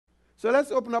So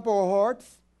let's open up our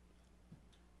hearts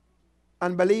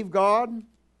and believe God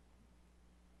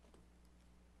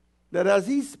that as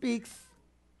He speaks,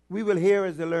 we will hear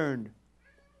as He learned.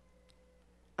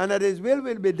 And that His will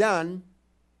be done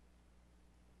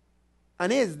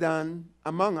and is done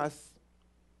among us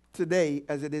today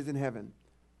as it is in heaven.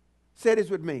 Say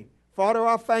this with me. Father,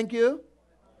 I thank you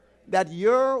that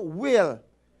your will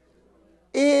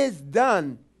is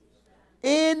done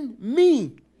in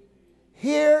me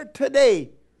here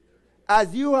today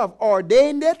as you have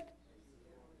ordained it,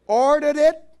 ordered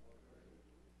it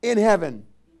in heaven.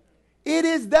 It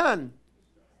is done.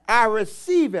 I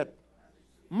receive it.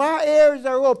 My ears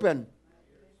are open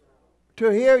to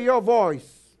hear your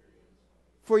voice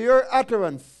for your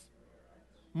utterance.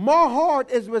 My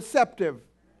heart is receptive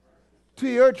to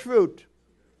your truth.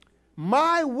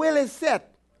 My will is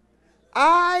set.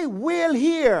 I will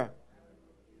hear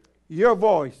your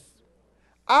voice.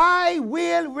 I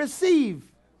will receive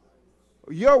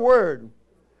your word.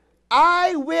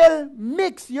 I will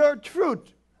mix your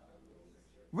truth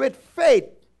with faith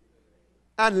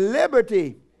and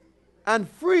liberty and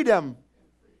freedom.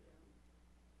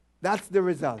 That's the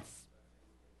results.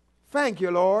 Thank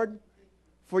you, Lord,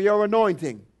 for your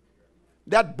anointing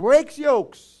that breaks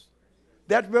yokes,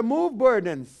 that removes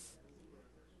burdens,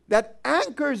 that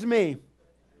anchors me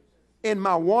in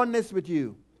my oneness with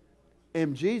you.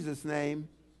 In Jesus' name,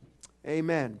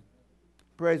 amen.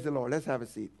 Praise the Lord. Let's have a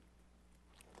seat.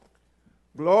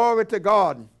 Glory to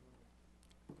God.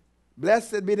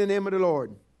 Blessed be the name of the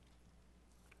Lord.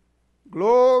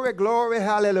 Glory, glory,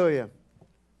 hallelujah.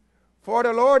 For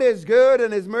the Lord is good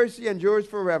and his mercy endures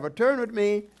forever. Turn with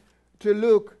me to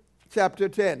Luke chapter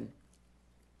 10.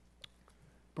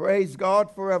 Praise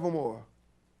God forevermore.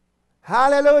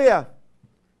 Hallelujah.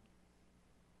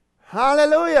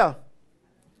 Hallelujah.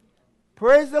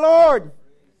 Praise the Lord.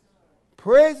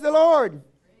 Praise the Lord.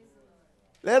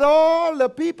 Let all the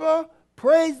people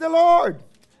praise the Lord.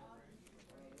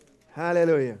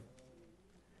 Hallelujah.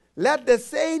 Let the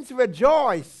saints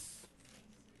rejoice.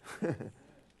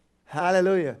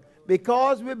 Hallelujah.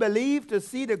 Because we believe to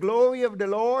see the glory of the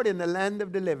Lord in the land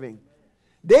of the living.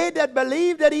 They that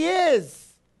believe that he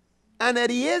is, and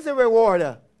that he is a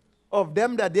rewarder of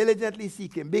them that diligently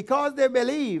seek him. Because they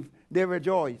believe, they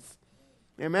rejoice.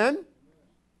 Amen?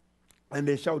 And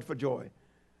they shout for joy.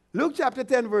 Luke chapter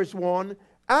 10 verse 1.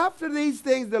 After these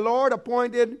things the Lord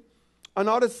appointed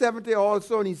another 70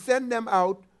 also, and he sent them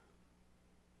out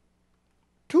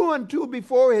 2 and 2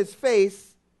 before his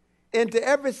face into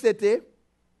every city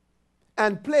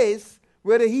and place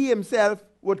where he himself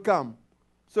would come.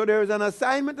 So there is an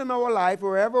assignment in our life.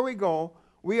 Wherever we go,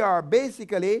 we are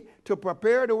basically to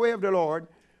prepare the way of the Lord.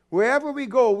 Wherever we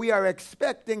go, we are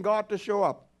expecting God to show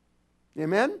up.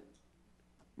 Amen?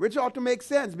 Which ought to make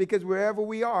sense, because wherever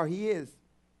we are, he is.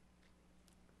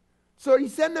 So he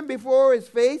sent them before his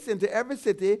face into every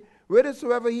city,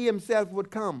 whithersoever he himself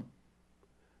would come.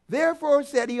 Therefore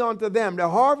said he unto them, the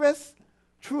harvest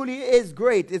truly is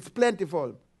great, it's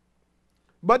plentiful,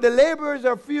 but the laborers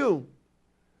are few.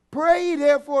 Pray ye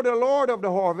therefore the Lord of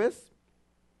the harvest,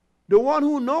 the one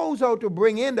who knows how to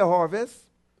bring in the harvest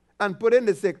and put in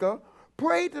the sickle,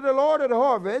 pray to the Lord of the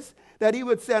harvest that he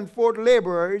would send forth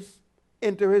laborers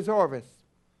into his harvest.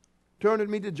 Turn with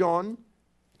me to John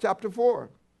chapter 4.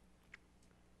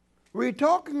 We're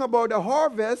talking about the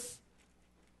harvest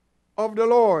of the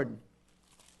Lord.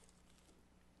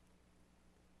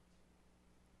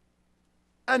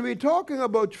 And we're talking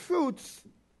about fruits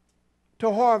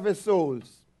to harvest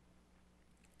souls.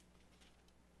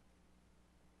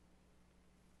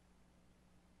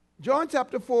 John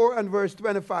chapter 4 and verse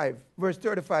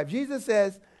 35. Jesus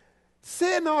says,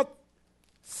 Say not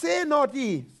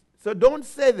ye. So don't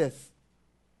say this.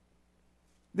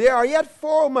 There are yet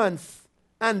 4 months,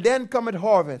 and then cometh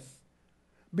harvest.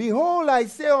 Behold, I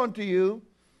say unto you,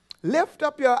 lift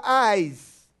up your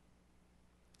eyes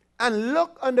and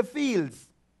look on the fields,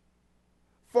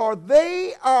 for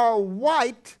they are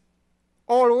white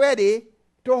already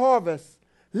to harvest.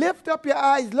 Lift up your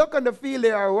eyes, look on the field, they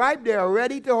are ripe, they are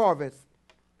ready to harvest.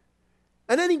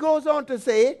 And then he goes on to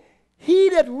say, he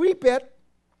that reapeth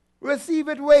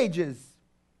receiveth wages,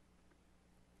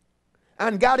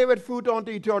 and gathereth fruit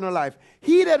unto eternal life.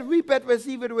 He that reapeth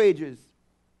receiveth wages.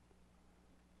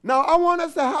 Now I want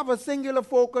us to have a singular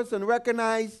focus and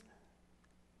recognize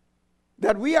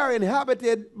that we are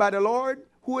inhabited by the Lord,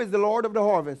 who is the Lord of the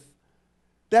harvest.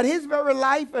 That his very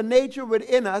life and nature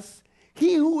within us,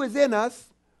 he who is in us,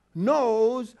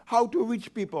 knows how to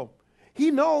reach people.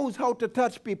 He knows how to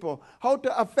touch people, how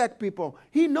to affect people.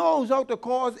 He knows how to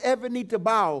cause every knee to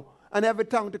bow and every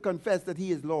tongue to confess that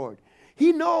he is Lord.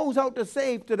 He knows how to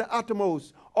save to the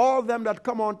uttermost all them that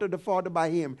come unto the Father by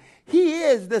him. He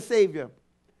is the Savior.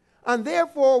 And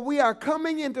therefore, we are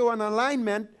coming into an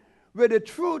alignment with the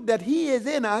truth that he is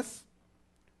in us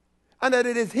and that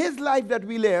it is his life that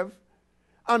we live.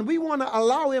 And we want to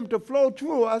allow him to flow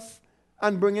through us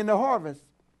and bring in the harvest.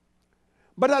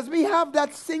 But as we have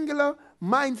that singular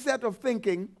mindset of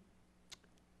thinking,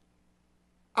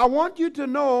 I want you to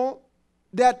know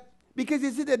that, because you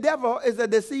see, the devil is a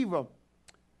deceiver.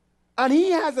 And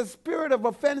he has a spirit of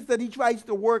offense that he tries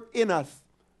to work in us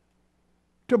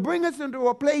to bring us into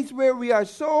a place where we are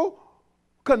so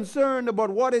concerned about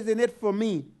what is in it for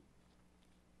me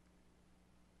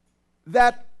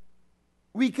that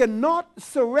we cannot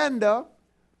surrender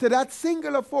to that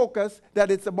singular focus that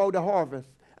it's about the harvest,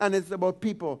 and it's about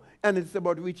people, and it's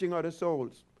about reaching other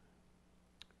souls.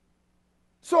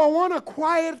 So I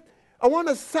want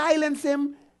to silence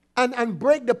him and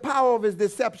break the power of his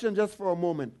deception just for a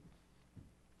moment.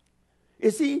 You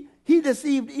see, he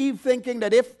deceived Eve thinking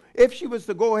that if she was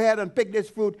to go ahead and pick this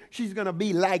fruit, she's going to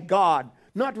be like God,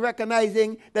 not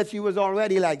recognizing that she was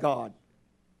already like God.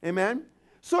 Amen?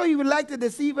 So he would like to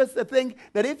deceive us to think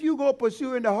that if you go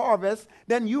pursuing the harvest,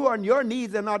 then you and your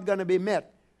needs are not going to be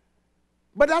met.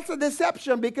 But that's a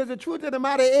deception, because the truth of the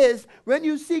matter is, when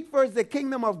you seek first the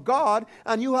kingdom of God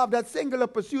and you have that singular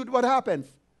pursuit, what happens?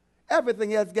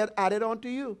 Everything else gets added onto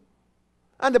you.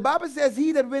 And the Bible says,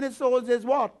 he that winneth souls is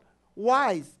what?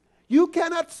 Wise. You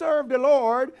cannot serve the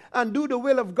Lord and do the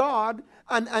will of God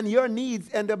and your needs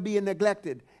end up being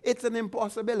neglected. It's an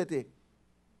impossibility.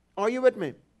 Are you with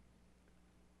me?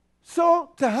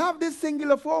 So to have this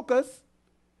singular focus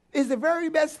is the very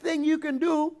best thing you can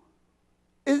do,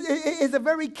 is a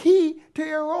very key to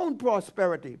your own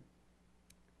prosperity.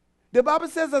 The Bible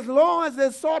says as long as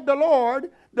they sought the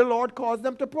Lord caused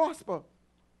them to prosper.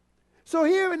 So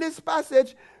here in this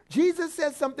passage, Jesus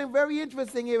says something very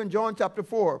interesting here in John chapter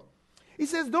 4. He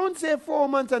says, don't say 4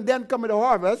 months and then come to the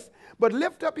harvest, but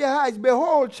lift up your eyes.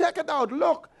 Behold, check it out.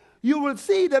 Look, you will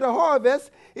see that the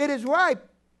harvest, it is ripe.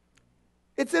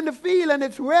 It's in the field and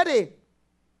it's ready.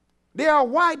 They are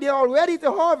white, they are ready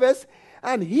to harvest.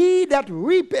 And he that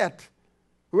reapeth,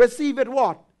 receiveth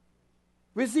what?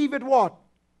 Receiveth what?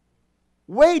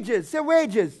 Wages. Say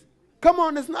wages. Come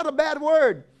on, it's not a bad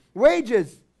word.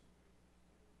 Wages.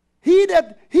 He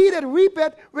that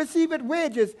reapeth, receiveth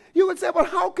wages. You would say, well,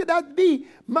 how could that be?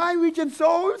 My reaching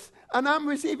souls and I'm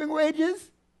receiving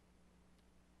wages?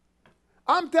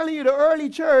 I'm telling you, the early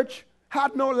church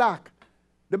had no lack.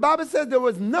 The Bible says there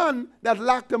was none that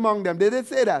lacked among them. Did it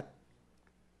say that?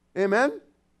 Amen?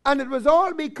 And it was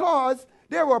all because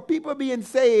there were people being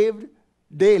saved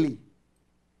daily.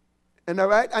 And all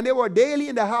right? And they were daily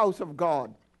in the house of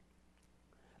God.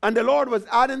 And the Lord was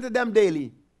adding to them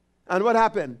daily. And what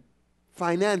happened?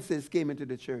 Finances came into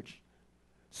the church.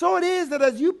 So it is that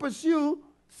as you pursue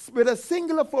with a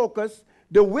singular focus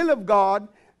the will of God,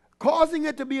 causing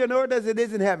it to be on earth as it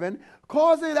is in heaven,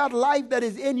 causing that life that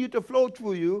is in you to flow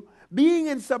through you, being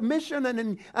in submission and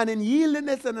in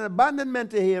yieldedness and in abandonment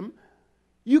to him,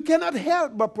 you cannot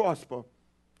help but prosper.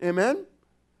 Amen?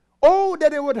 Oh,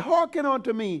 that they would hearken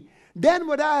unto me. Then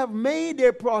would I have made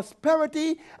their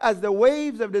prosperity as the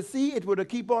waves of the sea. It would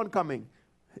keep on coming.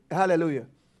 Hallelujah.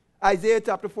 Isaiah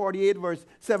chapter 48, verse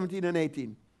 17 and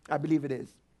 18. I believe it is.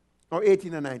 Or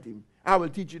 18 and 19. I will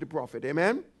teach you the prophet.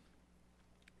 Amen?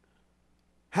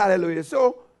 Hallelujah.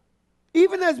 So,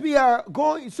 even as we are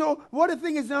going, so what the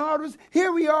thing is, in other words,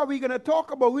 here we are, we're going to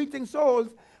talk about reaching souls,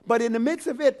 but in the midst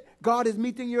of it, God is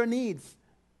meeting your needs.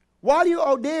 While you're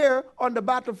out there on the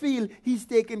battlefield, he's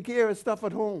taking care of stuff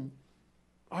at home.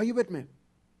 Are you with me?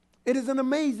 It is an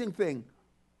amazing thing.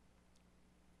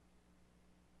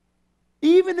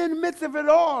 Even in the midst of it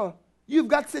all, you've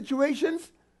got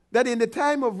situations that in the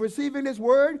time of receiving this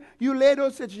word, you lay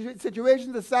those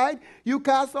situations aside. You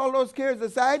cast all those cares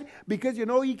aside because you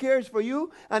know he cares for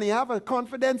you and you have a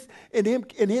confidence in him,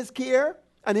 in his care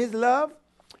and his love,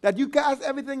 that you cast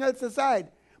everything else aside.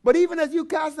 But even as you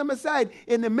cast them aside,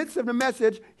 in the midst of the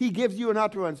message, he gives you an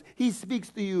utterance. He speaks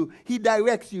to you. He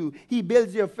directs you. He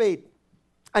builds your faith.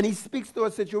 And he speaks to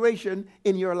a situation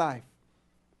in your life.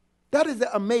 That is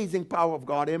the amazing power of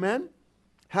God. Amen?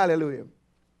 Hallelujah.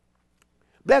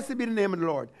 Blessed be the name of the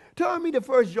Lord. Turn me to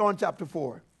 1 John chapter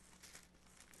 4.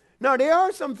 Now, there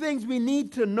are some things we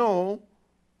need to know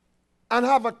and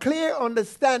have a clear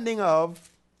understanding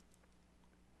of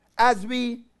as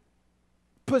we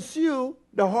pursue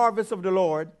the harvest of the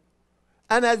Lord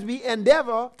and as we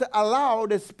endeavor to allow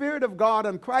the Spirit of God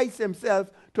and Christ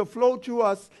himself to flow through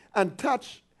us and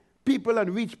touch people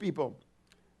and reach people.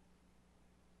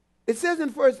 It says in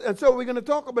first, and so we're going to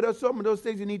talk about some of those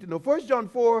things you need to know. 1 John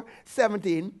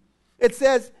 4:17, it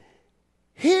says,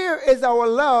 here is our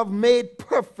love made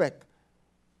perfect,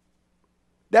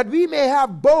 that we may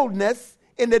have boldness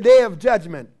in the day of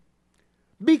judgment.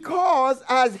 Because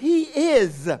as he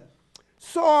is,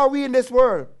 so are we in this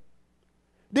world.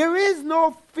 There is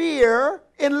no fear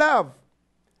in love,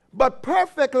 but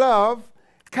perfect love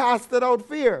casteth out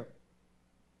fear.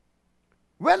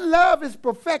 When love is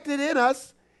perfected in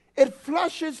us, it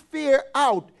flushes fear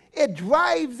out. It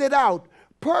drives it out.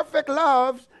 Perfect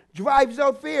love drives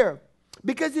out fear.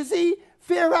 Because you see,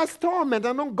 fear has torment.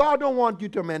 I know God don't want you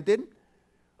tormented.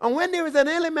 And when there is an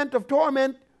element of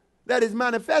torment that is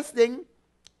manifesting,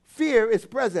 fear is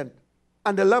present.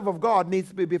 And the love of God needs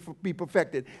to be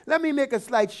perfected. Let me make a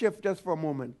slight shift just for a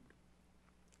moment.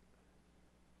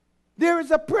 There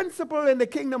is a principle in the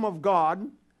kingdom of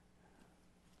God.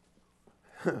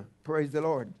 Praise the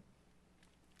Lord.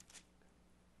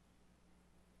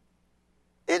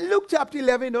 In Luke chapter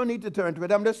 11, you don't need to turn to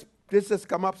it. This has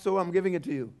come up, so I'm giving it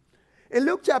to you. In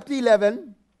Luke chapter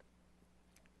 11,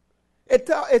 it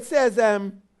says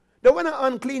that when an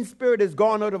unclean spirit is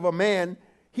gone out of a man,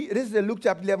 this is in Luke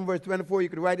chapter 11, verse 24. You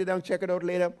could write it down, check it out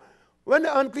later. When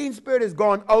the unclean spirit is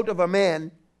gone out of a man,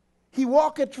 he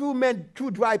walketh through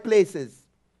dry places.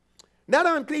 That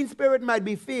unclean spirit might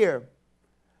be fear.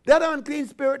 That unclean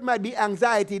spirit might be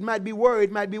anxiety. It might be worry.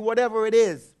 It might be whatever it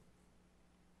is.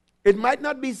 It might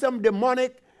not be some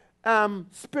demonic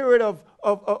spirit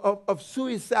of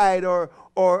suicide or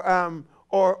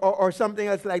something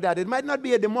else like that. It might not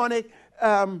be a demonic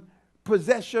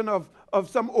possession of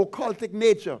some occultic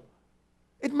nature.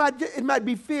 It might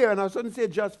be fear, and I shouldn't say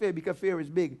just fear because fear is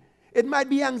big. It might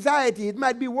be anxiety. It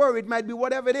might be worry. It might be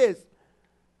whatever it is.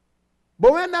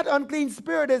 But when that unclean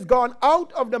spirit is gone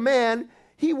out of the man,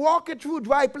 he walketh through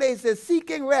dry places,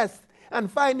 seeking rest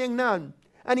and finding none.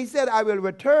 And he said, I will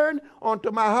return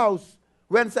unto my house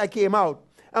whence I came out.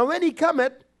 And when he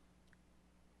cometh,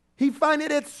 he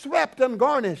findeth it swept and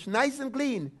garnished, nice and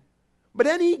clean. But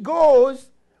then he goes,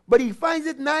 but he finds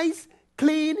it nice,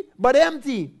 clean, but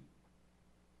empty.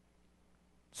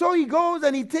 So he goes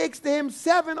and he takes to him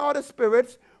 7 other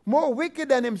spirits, more wicked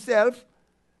than himself,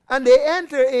 and they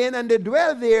enter in and they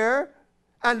dwell there,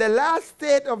 and the last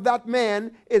state of that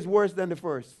man is worse than the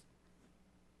first.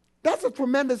 That's a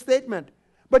tremendous statement.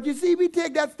 But you see, we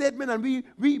take that statement and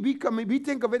we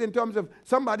think of it in terms of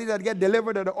somebody that get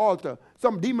delivered at the altar,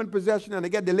 some demon possession, and they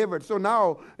get delivered. So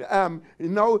now,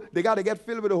 they got to get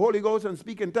filled with the Holy Ghost and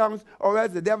speak in tongues, or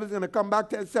else the devil's going to come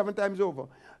back 7 times over.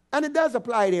 And it does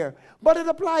apply there, but it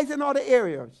applies in other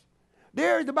areas.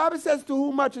 The Bible says, to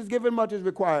whom much is given, much is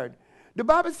required. The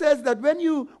Bible says that when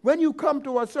you come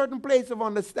to a certain place of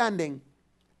understanding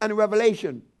and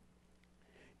revelation,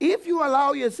 if you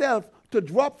allow yourself to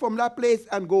drop from that place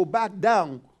and go back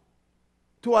down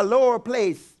to a lower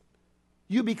place,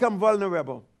 you become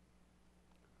vulnerable.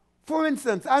 For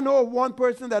instance, I know one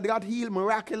person that got healed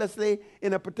miraculously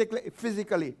in a particular,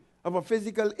 physically, of a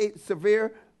physical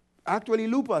severe, actually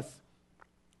lupus.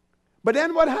 But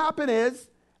then what happened is,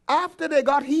 after they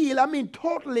got healed,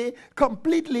 totally,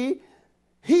 completely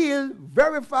healed,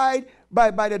 verified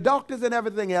by the doctors and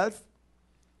everything else,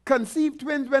 conceived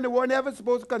twins when they were never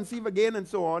supposed to conceive again and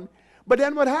so on. But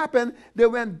then what happened, they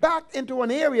went back into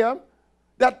an area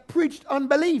that preached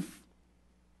unbelief.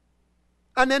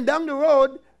 And then down the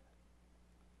road,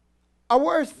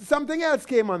 something else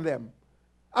came on them.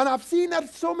 And I've seen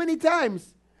that so many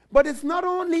times. But it's not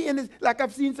only in this, like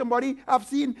and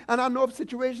I know of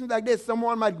situations like this.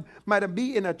 Someone might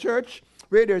be in a church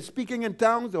where they're speaking in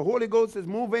tongues, the Holy Ghost is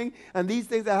moving, and these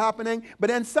things are happening. But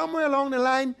then somewhere along the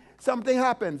line, something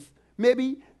happens.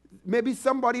 Maybe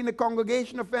somebody in the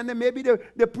congregation offend them. Maybe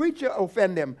the preacher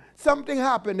offend them. Something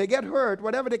happened. They get hurt,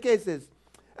 whatever the case is.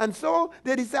 And so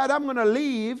they decide, I'm going to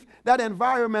leave that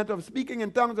environment of speaking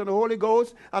in tongues and the Holy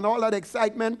Ghost and all that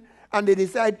excitement. And they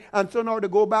decide, and so now they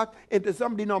go back into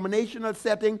some denominational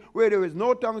setting where there is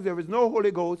no tongues, there is no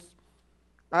Holy Ghost.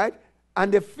 Right?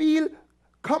 And they feel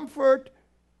comfort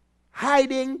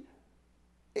hiding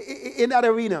in that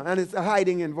arena. And it's a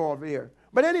hiding involved here.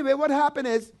 But anyway, what happened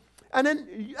is, and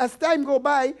then as time go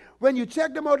by, when you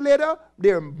check them out later,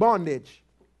 they're in bondage.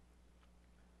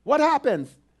 What happens?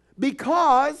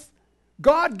 Because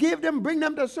God bring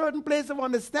them to a certain place of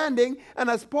understanding. And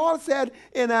as Paul said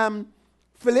in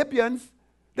Philippians,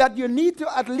 that you need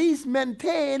to at least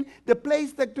maintain the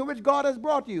place to which God has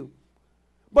brought you.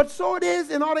 But so it is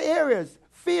in other areas.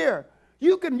 Fear.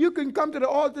 You can come to the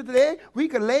altar today. We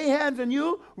can lay hands on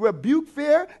you, rebuke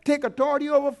fear, take authority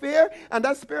over fear, and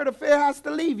that spirit of fear has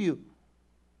to leave you.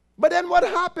 But then what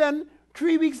happened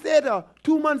 3 weeks later,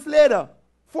 2 months later,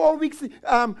 4 weeks,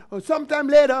 sometime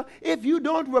later, if you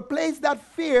don't replace that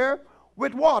fear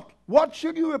with what? What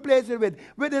should you replace it with?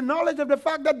 With the knowledge of the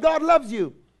fact that God loves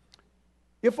you.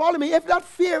 You follow me? If that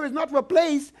fear is not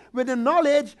replaced with the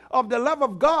knowledge of the love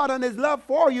of God and his love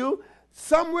for you,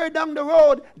 somewhere down the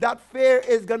road, that fear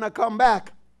is going to come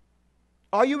back.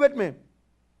 Are you with me?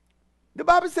 The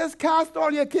Bible says, cast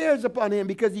all your cares upon him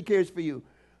because he cares for you.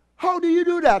 How do you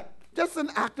do that? Just an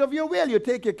act of your will. You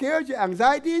take your cares, your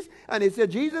anxieties, and you say,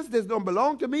 Jesus, this don't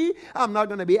belong to me. I'm not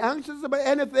going to be anxious about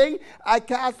anything. I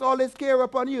cast all this care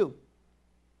upon you.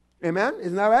 Amen?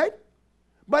 Isn't that right?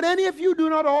 But any of you do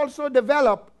not also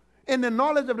develop in the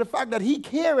knowledge of the fact that he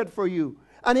cared for you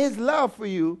and his love for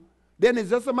you, then it's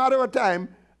just a matter of time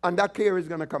and that care is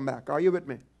going to come back. Are you with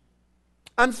me?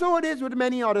 And so it is with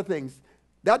many other things.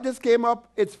 That just came up.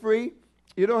 It's free.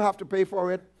 You don't have to pay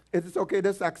for it. It's okay.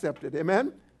 Just accept it.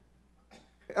 Amen?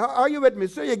 Are you with me?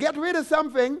 So you get rid of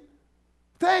something.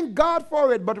 Thank God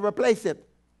for it, but replace it.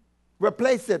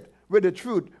 Replace it with the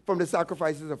truth from the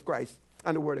sacrifices of Christ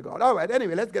and the word of God. All right,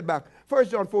 anyway, let's get back. 1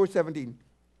 John 4:17.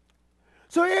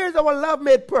 So here's our love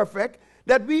made perfect,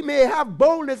 that we may have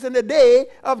boldness in the day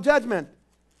of judgment.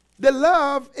 The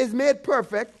love is made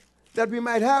perfect, that we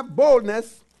might have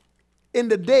boldness in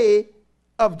the day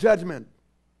of judgment.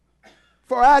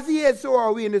 For as he is, so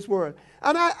are we in this world.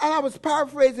 And I was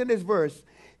paraphrasing this verse.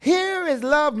 Here is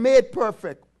love made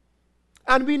perfect.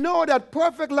 And we know that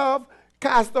perfect love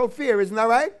casts out fear, isn't that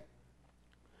right?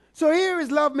 So here is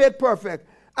love made perfect.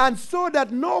 And so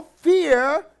that no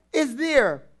fear is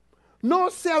there. No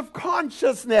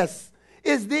self-consciousness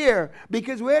is there.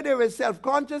 Because where there is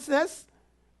self-consciousness,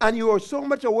 and you are so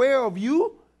much aware of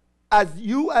you, as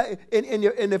you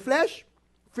in the flesh,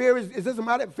 fear is, it doesn't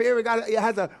matter. Fear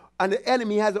and the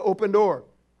enemy has an open door.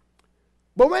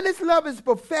 But when this love is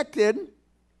perfected,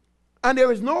 and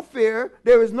there is no fear,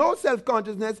 there is no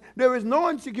self-consciousness, there is no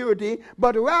insecurity,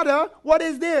 but rather, what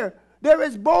is there? There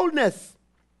is boldness.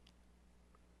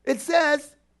 It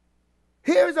says,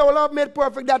 here is our love made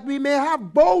perfect, that we may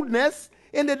have boldness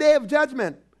in the day of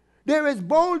judgment. There is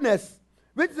boldness,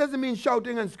 which doesn't mean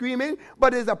shouting and screaming,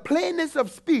 but is a plainness of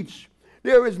speech.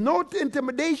 There is no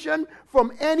intimidation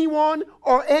from anyone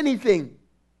or anything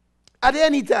at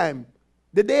any time.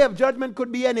 The day of judgment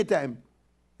could be any time.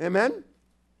 Amen?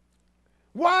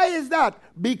 Why is that?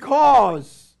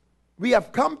 Because we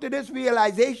have come to this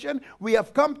realization, we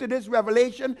have come to this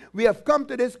revelation, we have come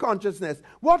to this consciousness.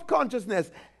 What consciousness?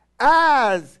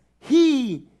 As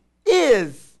he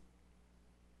is,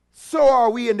 so are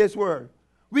we in this world.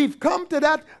 We've come to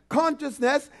that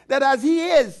consciousness that as he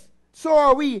is, so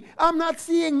are we. I'm not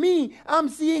seeing me, I'm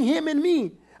seeing him in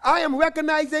me. I am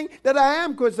recognizing that I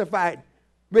am crucified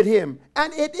with him.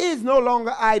 And it is no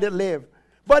longer I that live,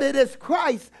 but it is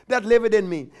Christ that liveth in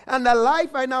me. And the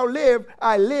life I now live,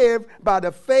 I live by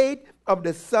the faith of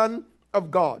the Son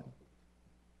of God.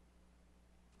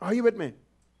 Are you with me?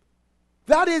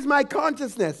 That is my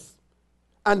consciousness.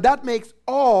 And that makes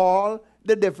all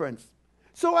the difference.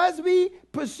 So as we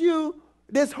pursue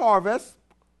this harvest,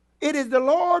 it is the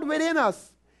Lord within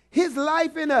us, his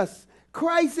life in us,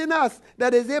 Christ in us,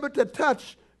 that is able to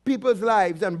touch people's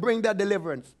lives and bring that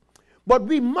deliverance. But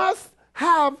we must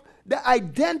have the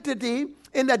identity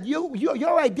in that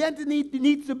your identity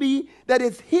needs to be that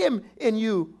it's him in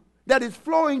you, that is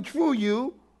flowing through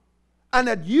you, and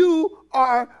that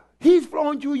he's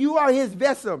flowing through, you are his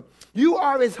vessel. You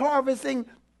are his harvesting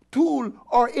tool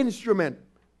or instrument.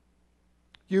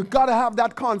 You got to have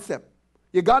that concept.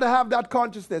 You got to have that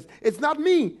consciousness. It's not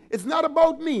me. It's not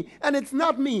about me. And it's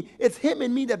not me. It's him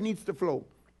in me that needs to flow.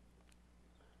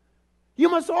 You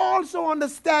must also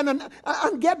understand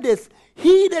and get this.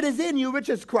 He that is in you, which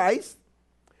is Christ.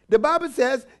 The Bible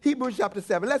says, Hebrews chapter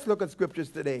 7. Let's look at scriptures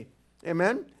today.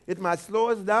 Amen. It might slow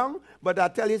us down, but I'll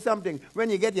tell you something. When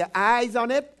you get your eyes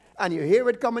on it, and you hear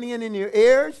it coming in your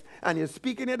ears, and you're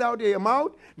speaking it out of your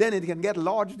mouth, then it can get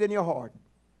lodged in your heart.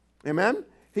 Amen.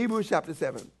 Hebrews chapter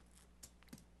 7.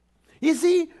 You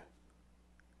see,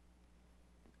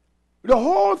 the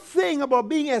whole thing about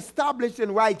being established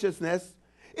in righteousness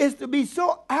is to be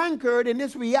so anchored in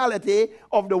this reality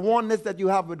of the oneness that you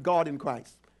have with God in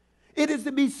Christ. It is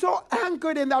to be so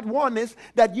anchored in that oneness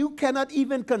that you cannot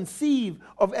even conceive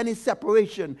of any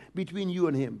separation between you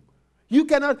and him. You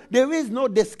cannot, there is no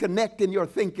disconnect in your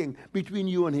thinking between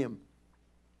you and him.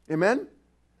 Amen?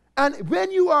 And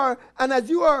when you are, and as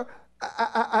you are,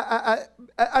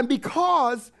 and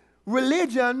because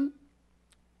religion,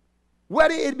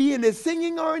 whether it be in the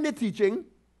singing or in the teaching,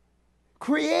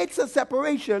 creates a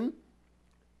separation,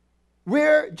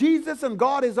 where Jesus and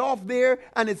God is off there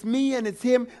and it's me and it's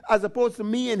him, as opposed to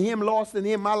me and him, lost in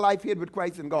him, my life hid with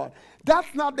Christ and God.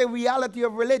 That's not the reality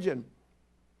of religion.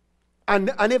 And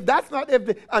if that's not,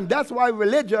 and that's why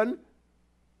religion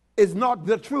is not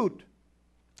the truth.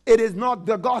 It is not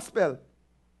the gospel.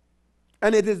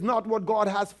 And it is not what God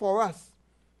has for us.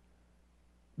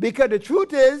 Because the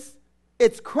truth is,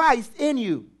 it's Christ in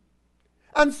you.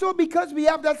 And so because we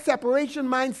have that separation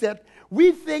mindset,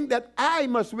 we think that I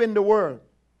must win the world.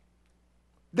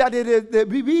 That it is,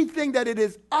 we think that it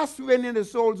is us winning the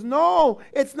souls. No,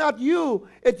 it's not you.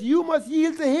 It's you must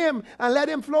yield to him and let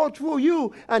him flow through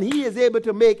you. And he is able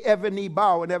to make every knee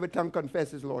bow and every tongue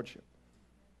confess his lordship.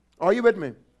 Are you with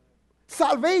me?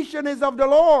 Salvation is of the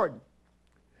Lord.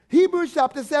 Hebrews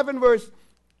chapter 7 verse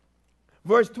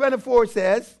 24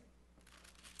 says,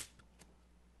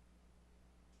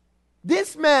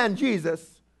 this man,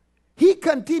 Jesus, he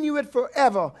continued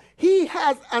forever. He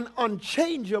has an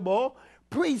unchangeable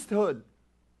priesthood.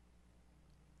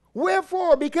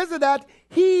 Wherefore, because of that,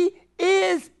 he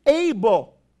is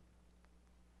able.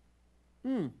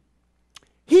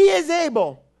 He is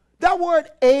able. That word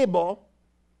able,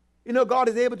 you know, God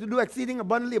is able to do exceeding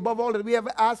abundantly above all that we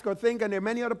ever ask or think, and there are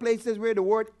many other places where the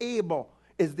word able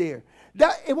is there.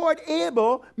 That word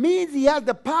able means he has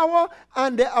the power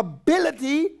and the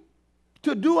ability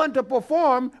to do and to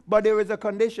perform, but there is a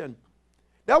condition.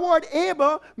 That word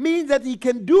able means that he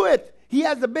can do it. He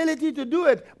has the ability to do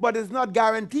it, but it's not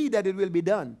guaranteed that it will be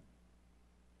done.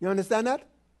 You understand that?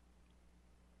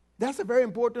 That's a very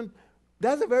important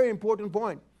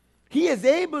point. He is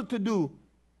able to do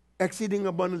exceeding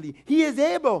abundantly. He is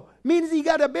able, means he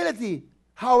got ability.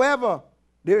 However,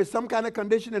 there is some kind of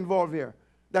condition involved here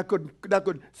that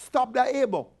could stop that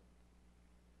able.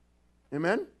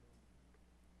 Amen?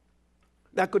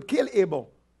 That could kill Abel.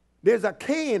 There's a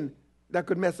Cain that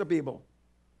could mess up Abel.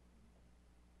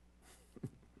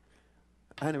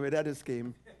 Anyway, that just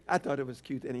came. I thought it was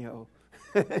cute anyhow.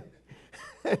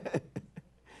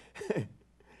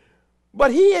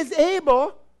 But he is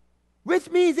able, which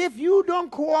means if you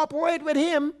don't cooperate with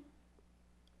him,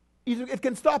 it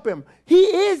can stop him. He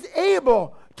is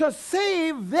able to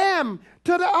save them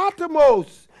to the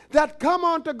uttermost that come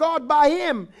unto God by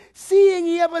him, seeing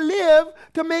he ever lived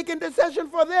to make intercession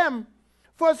for them.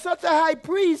 For such a high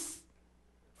priest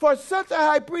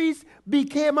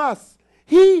became us.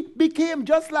 He became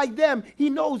just like them. He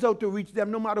knows how to reach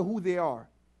them no matter who they are.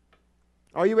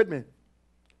 Are you with me?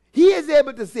 He is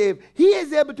able to save. He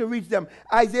is able to reach them.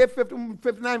 Isaiah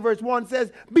 59 verse 1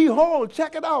 says, behold,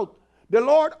 check it out. The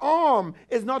Lord's arm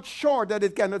is not short that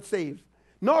it cannot save,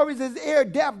 nor is his ear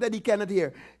deaf that he cannot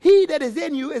hear. He that is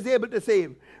in you is able to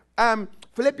save.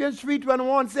 Philippians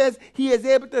 3:21 says he is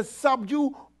able to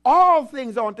subdue all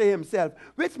things unto himself,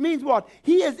 which means what?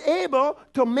 He is able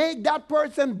to make that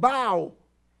person bow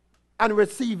and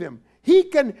receive him. He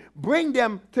can bring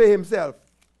them to himself.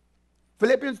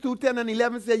 Philippians 2:10 and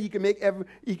 11 says he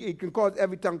can cause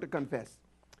every tongue to confess.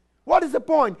 What is the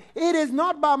point? It is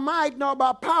not by might nor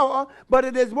by power, but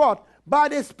it is what? By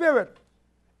the Spirit.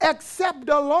 Except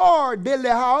the Lord build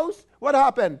a house, what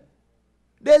happened?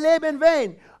 They labor in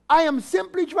vain. I am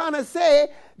simply trying to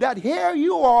say that here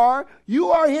you are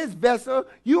his vessel,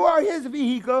 you are his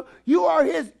vehicle, you are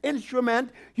his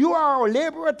instrument, you are a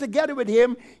laborer together with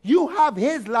him, you have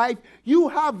his life, you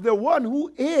have the one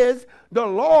who is the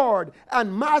Lord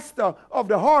and master of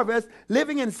the harvest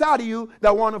living inside of you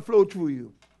that want to flow through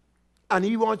you. And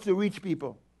he wants to reach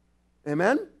people.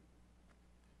 Amen?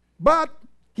 But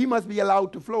he must be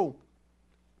allowed to flow.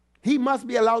 He must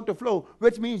be allowed to flow,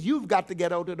 which means you've got to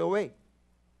get out of the way.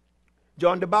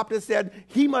 John the Baptist said,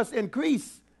 he must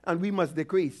increase and we must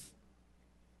decrease.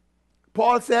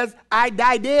 Paul says, I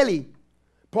die daily.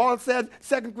 Paul says,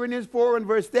 2 Corinthians 4 and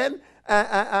verse 10,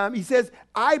 he says,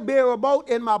 I bear about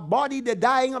in my body the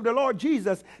dying of the Lord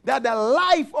Jesus, that the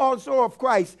life also of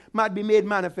Christ might be made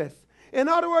manifest. In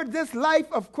other words, this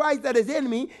life of Christ that is in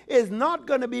me is not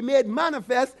going to be made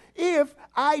manifest if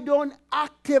I don't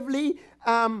actively,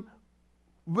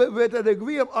 with a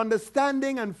degree of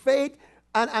understanding and faith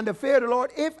and the fear of the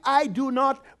Lord, if I do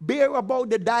not bear about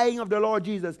the dying of the Lord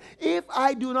Jesus, if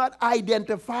I do not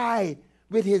identify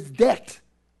with his death,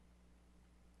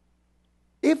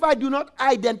 if I do not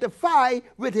identify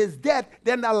with his death,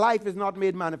 then that life is not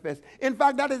made manifest. In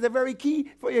fact, that is the very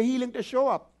key for your healing to show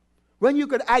up. When you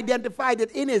could identify that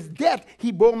in his death,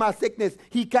 he bore my sickness,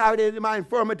 he carried my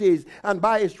infirmities, and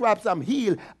by his stripes I'm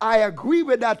healed. I agree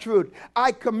with that truth.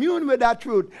 I commune with that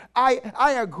truth. I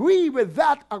agree with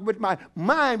that, with my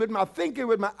mind, with my thinking,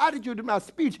 with my attitude, with my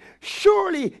speech.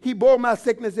 Surely he bore my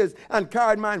sicknesses and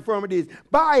carried my infirmities.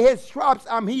 By his stripes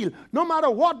I'm healed. No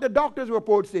matter what the doctor's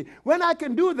report say, when I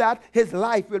can do that, his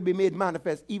life will be made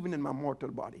manifest even in my mortal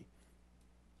body.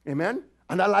 Amen?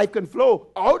 And that life can flow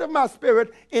out of my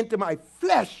spirit into my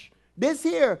flesh. This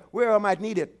here, where I might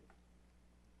need it.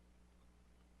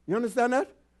 You understand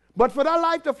that? But for that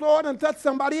life to flow out and touch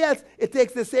somebody else, it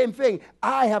takes the same thing.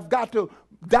 I have got to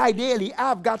die daily.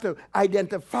 I've got to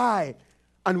identify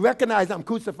and recognize I'm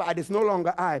crucified. It's no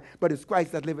longer I, but it's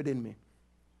Christ that liveth in me.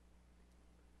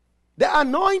 The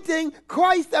anointing,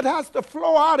 Christ that has to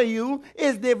flow out of you,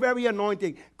 is the very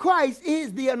anointing. Christ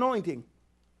is the anointing.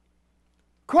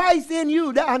 Christ in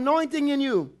you, the anointing in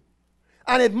you.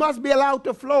 And it must be allowed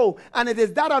to flow. And it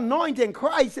is that anointing,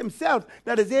 Christ himself,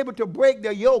 that is able to break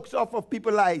the yokes off of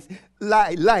people's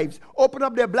lives. Open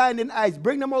up their blinding eyes.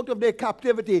 Bring them out of their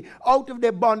captivity, out of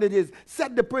their bondages.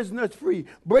 Set the prisoners free.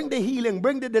 Bring the healing.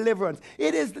 Bring the deliverance.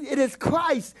 It is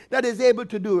Christ that is able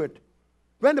to do it.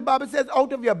 When the Bible says,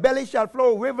 out of your belly shall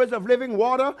flow rivers of living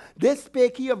water, this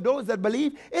spake he of those that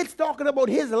believe. It's talking about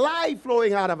his life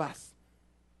flowing out of us.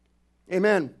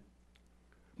 Amen.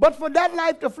 But for that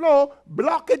life to flow,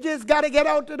 blockages got to get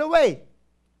out of the way.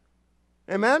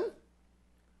 Amen.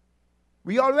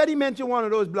 We already mentioned one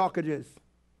of those blockages.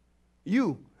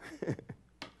 You.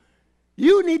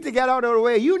 You need to get out of the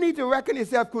way. You need to reckon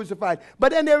yourself crucified.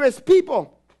 But then there is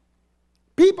people.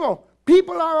 People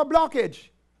are a blockage.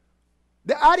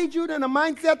 The attitude and the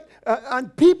mindset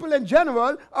and people in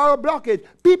general are a blockage.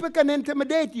 People can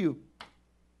intimidate you.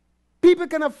 People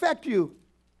can affect you.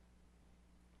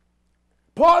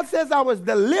 Paul says, I was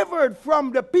delivered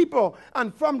from the people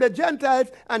and from the Gentiles,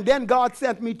 and then God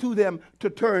sent me to them to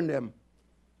turn them.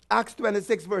 Acts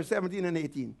 26, verse 17 and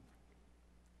 18.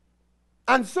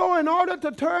 And so in order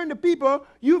to turn the people,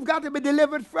 you've got to be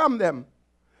delivered from them.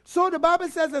 So the Bible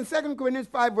says in 2 Corinthians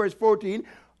 5, verse 14,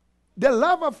 the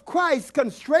love of Christ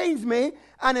constrains me,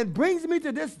 and it brings me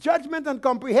to this judgment and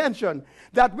comprehension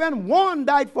that when one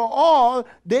died for all,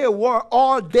 they were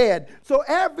all dead. So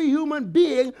every human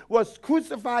being was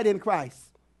crucified in Christ.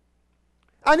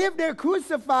 And if they're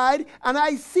crucified, and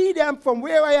I see them from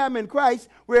where I am in Christ,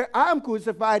 where I'm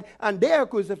crucified, and they're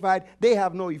crucified, they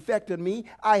have no effect on me,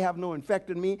 I have no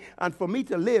effect on me, and for me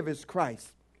to live is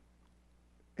Christ.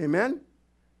 Amen?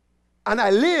 And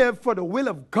I live for the will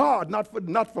of God, not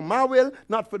for my will,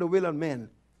 not for the will of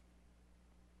men.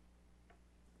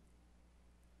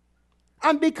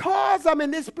 And because I'm in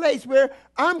this place where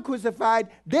I'm crucified,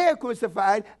 they're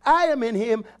crucified, I am in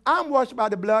him, I'm washed by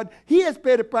the blood, he has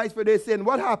paid the price for their sin.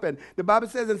 What happened? The Bible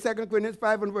says in 2 Corinthians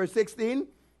 5 and verse 16,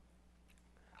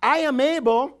 I am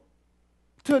able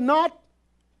to not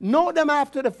know them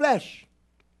after the flesh,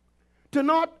 to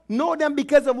not know them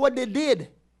because of what they did,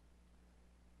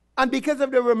 and because of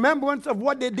the remembrance of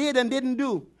what they did and didn't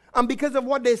do, and because of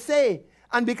what they say,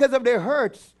 and because of their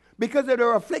hurts, because of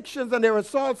their afflictions and their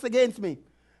assaults against me.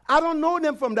 I don't know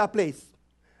them from that place,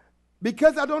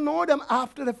 because I don't know them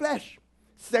after the flesh.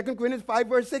 2 Corinthians 5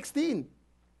 verse 16.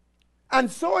 And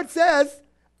so it says,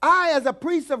 I as a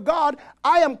priest of God,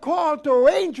 I am called to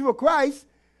reign through Christ.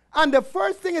 And the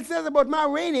first thing it says about my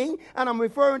reigning, and I'm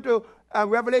referring to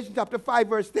Revelation chapter 5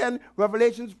 verse 10,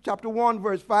 Revelation chapter 1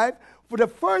 verse 5. For the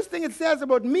first thing it says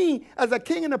about me as a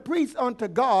king and a priest unto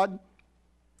God,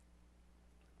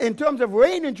 in terms of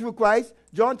reigning through Christ,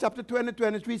 John chapter 20,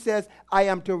 23 says, I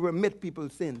am to remit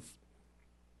people's sins.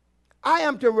 I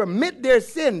am to remit their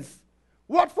sins.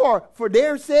 What for? For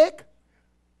their sake?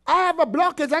 I have a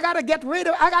blockage. I got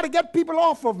to get people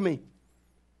off of me.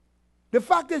 The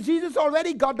fact is, Jesus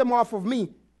already got them off of me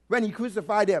when he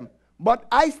crucified them. But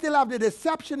I still have the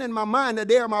deception in my mind that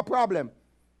they are my problem.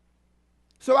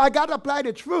 So I got to apply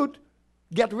the truth,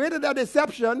 get rid of that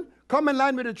deception, come in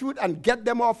line with the truth, and get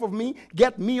them off of me,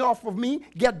 get me off of me,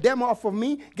 get them off of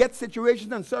me, get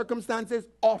situations and circumstances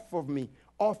off of me,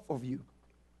 off of you.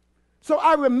 So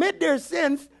I remit their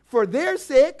sins for their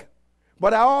sake,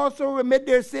 but I also remit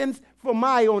their sins for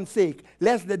my own sake,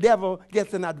 lest the devil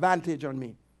gets an advantage on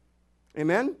me.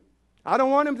 Amen? I don't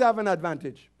want him to have an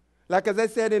advantage. Like as I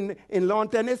said in lawn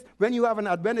tennis, when you have an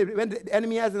advantage, when the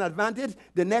enemy has an advantage,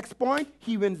 the next point,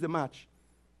 he wins the match.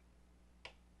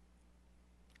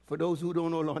 For those who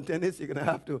don't know lawn tennis, you're going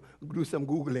to have to do some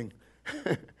Googling.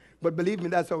 But believe me,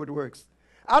 that's how it works.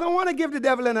 I don't want to give the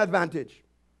devil an advantage.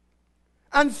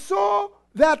 And so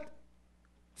that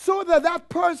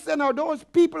person or those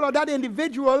people or that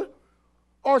individual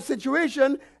or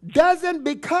situation doesn't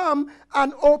become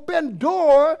an open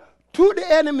door to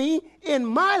the enemy in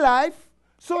my life,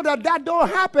 so that don't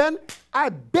happen, I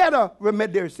better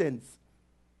remit their sins.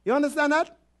 You understand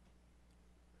that?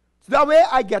 So that way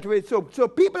I get rid. So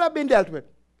people have been dealt with.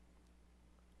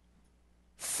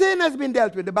 Sin has been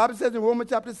dealt with. The Bible says in Romans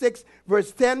chapter 6,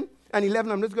 verse 10 and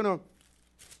 11, I'm just going to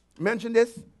mention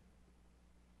this.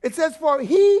 It says, for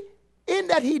in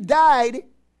that he died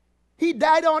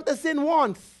unto sin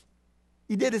once.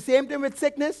 He did the same thing with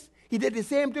sickness. He did the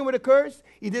same thing with a curse.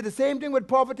 He did the same thing with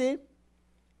poverty.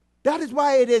 That is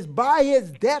why it is by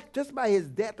his death, just by his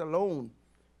death alone,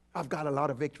 I've got a lot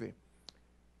of victory.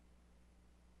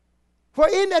 For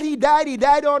in that he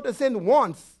died unto sin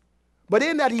once. But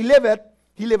in that he liveth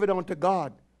unto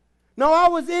God. Now I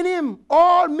was in him.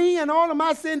 All me and all of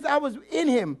my sins, I was in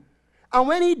him. And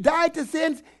when he died to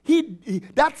sins,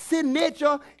 that sin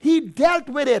nature, he dealt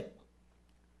with it.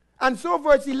 And so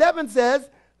verse 11 says,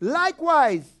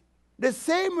 likewise, the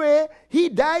same way he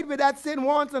died with that sin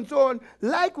once and so on,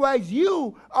 likewise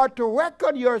you are to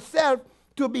reckon yourself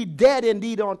to be dead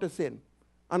indeed unto sin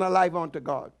and alive unto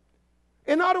God.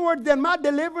 In other words, then my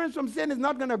deliverance from sin is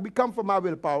not going to become from my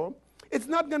willpower. It's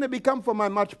not going to become from my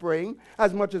much praying,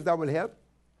 as much as that will help.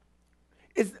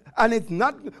 It's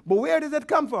not, but where does it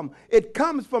come from? It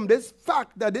comes from this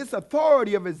fact, that this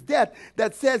authority of his death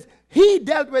that says he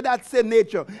dealt with that sin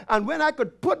nature. And when I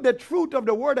could put the truth of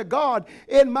the word of God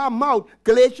in my mouth,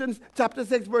 Galatians chapter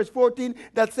 6 verse 14,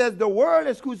 that says the world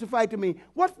is crucified to me.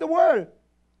 What's the world?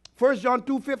 1 John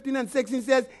 2, 15 and 16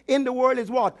 says, in the world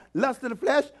is what? Lust of the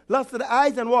flesh, lust of the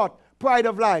eyes, and what? Pride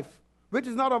of life, which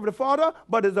is not of the Father,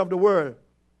 but is of the world.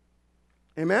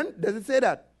 Amen? Does it say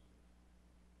that?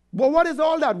 But what is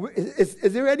all that? Is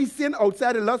there any sin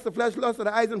outside the lust of the flesh, lust of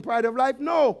the eyes, and pride of life?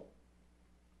 No.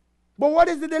 But what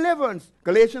is the deliverance?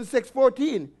 Galatians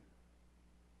 6:14.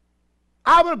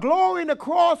 I will glory in the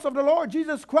cross of the Lord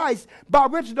Jesus Christ, by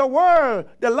which the world,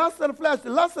 the lust of the flesh, the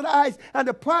lust of the eyes, and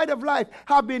the pride of life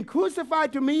have been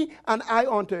crucified to me, and I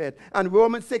unto it. And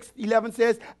Romans 6:11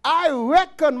 says, I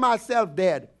reckon myself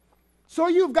dead. So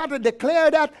you've got to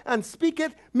declare that and speak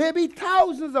it maybe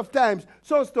thousands of times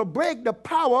so as to break the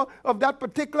power of that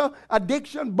particular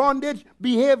addiction, bondage,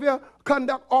 behavior,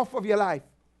 conduct off of your life.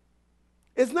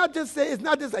 It's not just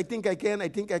I think I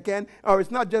can, or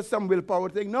it's not just some willpower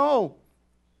thing. No.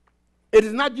 It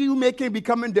is not you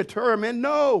becoming determined.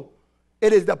 No.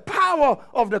 It is the power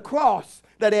of the cross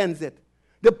that ends it.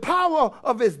 The power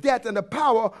of his death and the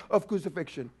power of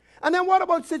crucifixion. And then what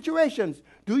about situations?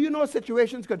 Do you know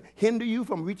situations could hinder you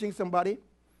from reaching somebody?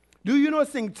 Do you know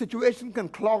situations can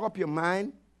clog up your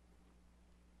mind?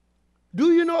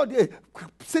 Do you know the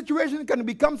situation can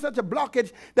become such a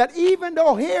blockage that even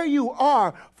though here you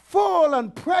are, full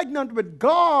and pregnant with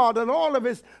God and all of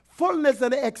his fullness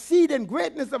and the exceeding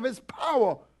greatness of his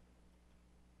power,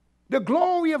 the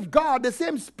glory of God, the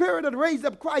same spirit that raised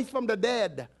up Christ from the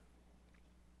dead,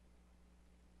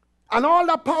 and all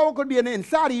that power could be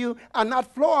inside of you and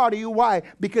not flow out of you. Why?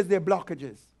 Because they're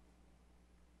blockages.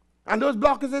 And those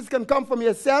blockages can come from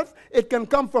yourself. It can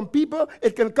come from people.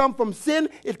 It can come from sin.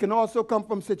 It can also come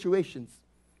from situations.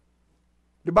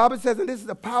 The Bible says, and this is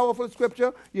a powerful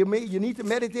scripture, you need to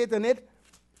meditate on it.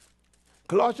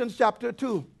 Colossians chapter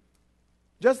 2.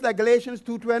 Just like Galatians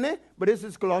 2:20, but this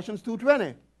is Colossians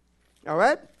 2:20. All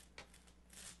right?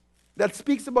 That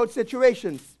speaks about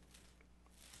situations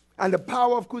and the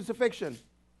power of crucifixion.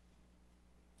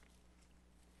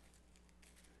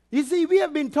 You see, we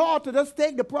have been taught to just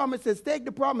take the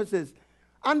promises.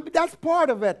 And that's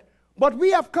part of it. But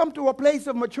we have come to a place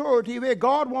of maturity where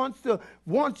God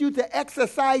wants you to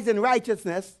exercise in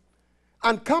righteousness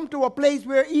and come to a place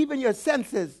where even your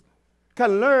senses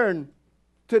can learn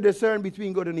to discern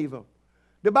between good and evil.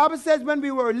 The Bible says when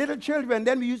we were little children,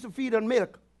 then we used to feed on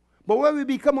milk. But when we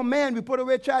become a man, we put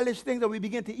away childish things and we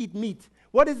begin to eat meat.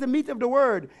 What is the meat of the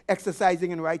word?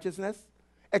 Exercising in righteousness.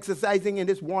 Exercising in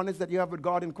this oneness that you have with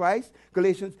God in Christ.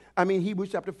 Hebrews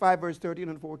chapter 5, verse 13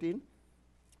 and 14.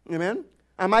 Amen?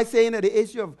 Am I saying that the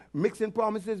issue of mixing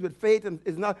promises with faith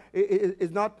is not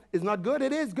good?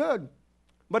 It is good.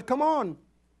 But come on.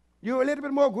 You're a little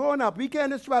bit more grown up. We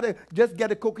can't just try to just get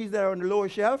the cookies that are on the lower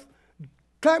shelf.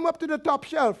 Climb up to the top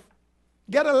shelf.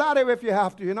 Get a ladder if you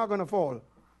have to. You're not going to fall.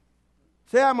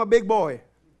 Say, I'm a big boy.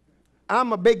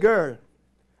 I'm a big girl.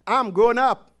 I'm grown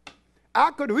up.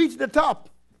 I could reach the top.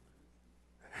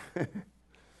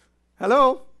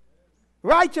 Hello?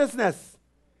 Righteousness.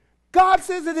 God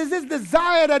says it is his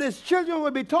desire that his children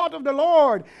would be taught of the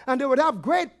Lord, and they would have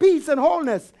great peace and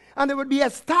wholeness, and they would be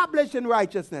established in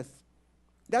righteousness.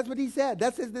 That's what he said.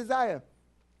 That's his desire.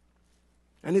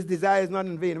 And his desire is not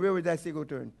in vain. Where did I say go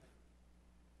turn?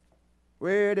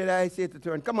 Where did I say to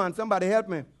turn? Come on, somebody help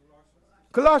me.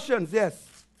 Colossians,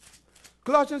 yes.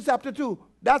 Colossians chapter 2.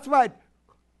 That's right.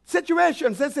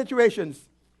 Situations, say situations.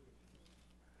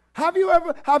 Have you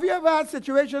ever had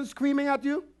situations screaming at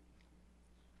you?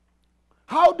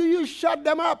 How do you shut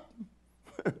them up?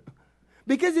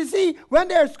 Because you see, when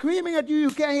they're screaming at you, you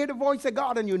can't hear the voice of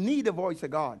God, and you need the voice of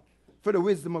God for the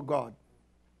wisdom of God.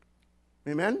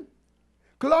 Amen?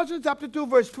 Colossians chapter 2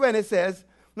 verse 20 says,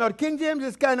 now the King James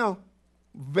is kind of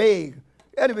vague.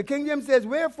 Anyway, King James says,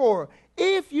 wherefore,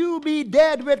 if you be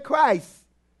dead with Christ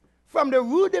from the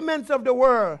rudiments of the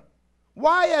world,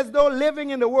 why as though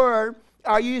living in the world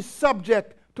are ye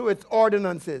subject to its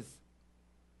ordinances?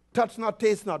 Touch not,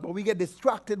 taste not. But we get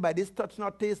distracted by this touch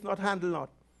not, taste not, handle not.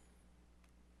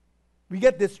 We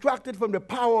get distracted from the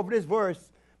power of this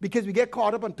verse because we get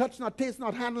caught up on touch not, taste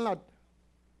not, handle not.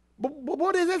 But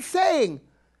what is it saying?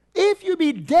 If you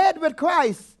be dead with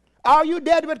Christ, are you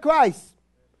dead with Christ?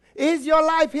 Is your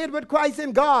life hid with Christ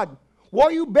in God?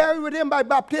 Were you buried with him by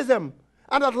baptism?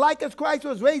 And that like as Christ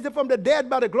was raised up from the dead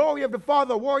by the glory of the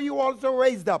Father, were you also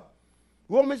raised up?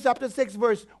 Romans chapter 6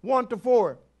 verse 1 to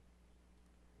 4.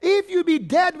 If you be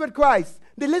dead with Christ,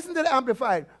 then listen to the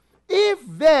Amplified. If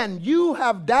then you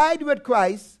have died with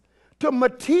Christ to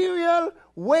material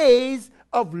ways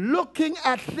of looking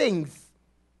at things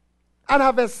and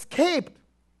have escaped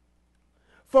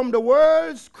from the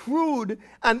world's crude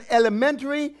and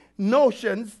elementary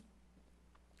notions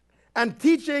and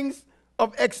teachings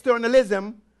of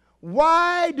externalism,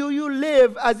 why do you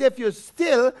live as if you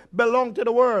still belong to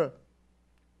the world?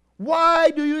 Why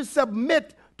do you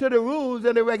submit to the rules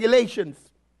and the regulations,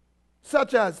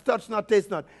 such as touch not, taste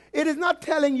not? It is not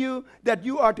telling you that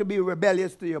you are to be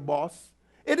rebellious to your boss.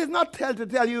 It is not to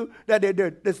tell you that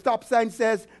the stop sign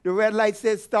says, the red light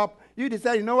says stop. You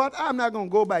decide, you know what, I'm not going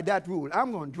to go by that rule.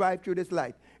 I'm going to drive through this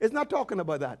light. It's not talking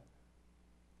about that.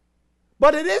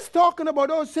 But it is talking about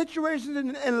those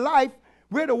situations in life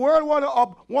where the world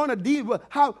want to deal with,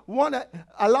 want to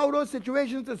allow those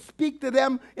situations to speak to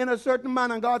them in a certain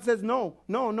manner. And God says, no.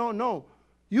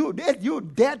 You're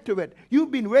dead to it.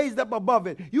 You've been raised up above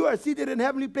it. You are seated in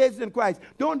heavenly places in Christ.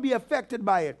 Don't be affected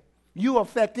by it. You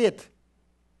affect it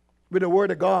with the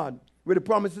word of God, with the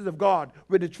promises of God,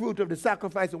 with the truth of the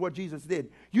sacrifice of what Jesus did.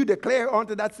 You declare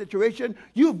onto that situation,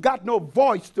 you've got no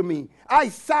voice to me. I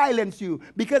silence you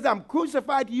because I'm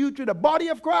crucified to you through the body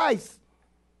of Christ.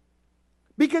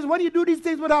 Because when you do these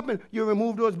things, what happens? You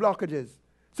remove those blockages.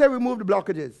 Say, remove the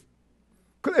blockages.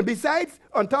 Besides,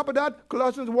 on top of that,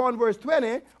 Colossians 1 verse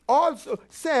 20 also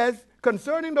says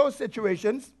concerning those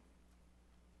situations,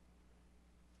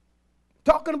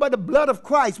 talking about the blood of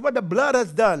Christ, what the blood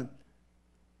has done.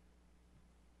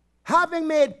 Having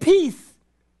made peace.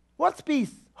 What's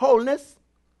peace? Wholeness.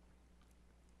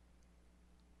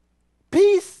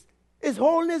 Peace is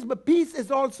wholeness, but peace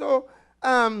is also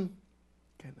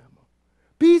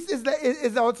peace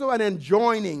is also an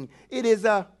enjoining. It is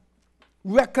a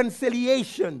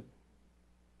reconciliation.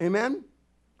 Amen?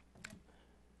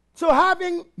 So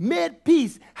having made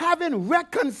peace, having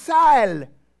reconciled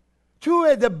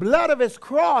through the blood of his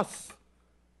cross,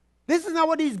 this is not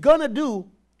what he's going to do.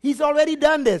 He's already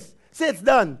done this. Say it's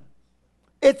done.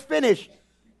 It's finished.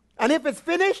 And if it's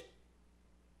finished,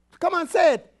 come on,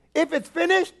 say it. If it's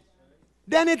finished,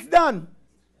 then it's done.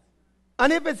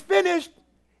 And if it's finished,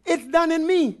 it's done in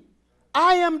me.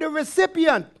 I am the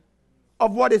recipient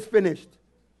of what is finished.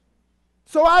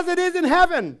 So as it is in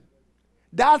heaven,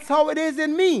 that's how it is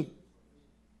in me.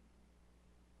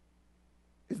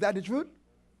 Is that the truth?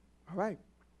 All right.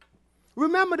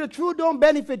 Remember, the truth don't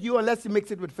benefit you unless you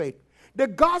mix it with faith. The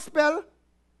gospel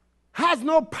has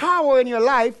no power in your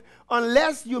life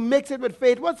unless you mix it with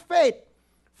faith. What's faith?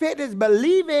 Faith is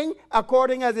believing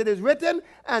according as it is written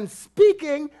and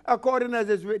speaking according as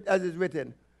is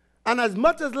written. And as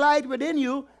much as light within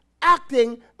you,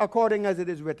 acting according as it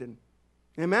is written.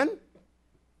 Amen?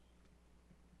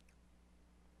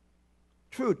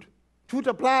 Truth. Truth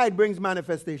applied brings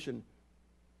manifestation.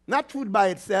 Not truth by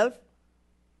itself.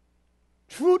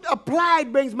 Truth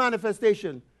applied brings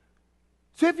manifestation.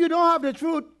 So if you don't have the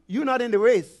truth, you're not in the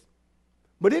race.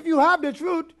 But if you have the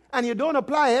truth and you don't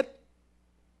apply it,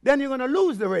 then you're going to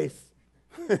lose the race.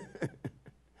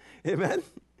 Amen?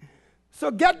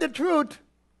 So get the truth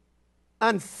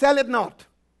and sell it not.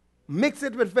 Mix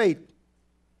it with faith.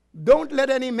 Don't let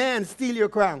any man steal your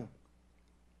crown.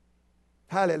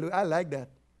 Hallelujah. I like that.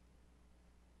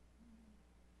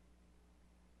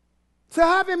 So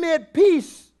having made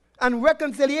peace and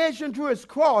reconciliation through his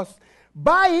cross,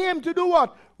 by him to do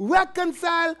what?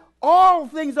 Reconcile all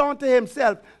things unto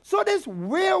himself. So this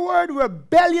wayward,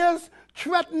 rebellious,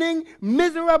 threatening,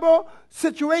 miserable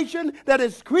situation that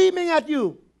is screaming at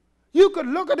you, you could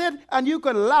look at it and you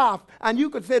could laugh and you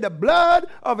could say the blood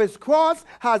of his cross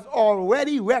has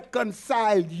already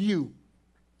reconciled you.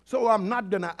 So I'm not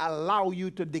going to allow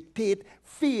you to dictate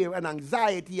fear and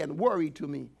anxiety and worry to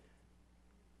me.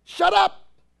 Shut up.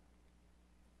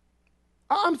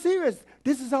 I'm serious.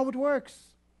 This is how it works.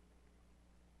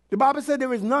 The Bible said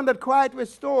there is none that crieth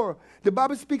restore. The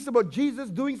Bible speaks about Jesus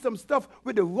doing some stuff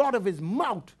with the rod of his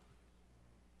mouth.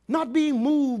 Not being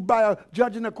moved by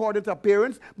judging according to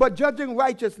appearance, but judging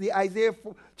righteously. Isaiah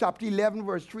chapter 11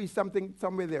 verse 3,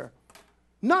 somewhere there.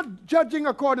 Not judging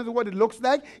according to what it looks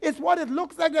like. It's what it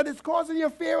looks like that is causing your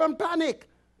fear and panic.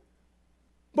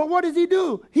 But what does he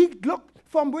do? He looked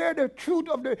from where the truth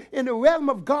in the realm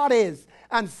of God is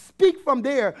and speak from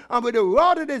there, and with the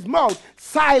rod of his mouth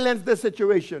silence the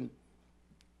situation.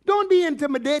 Don't be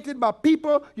intimidated by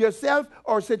people, yourself,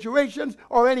 or situations,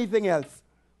 or anything else.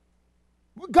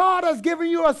 God has given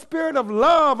you a spirit of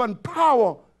love and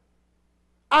power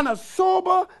and a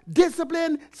sober,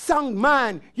 disciplined, sound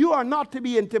mind. You are not to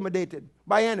be intimidated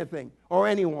by anything or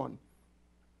anyone.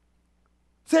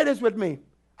 Say this with me.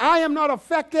 I am not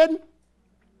affected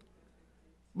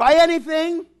by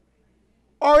anything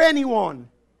or anyone,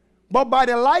 but by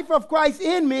the life of Christ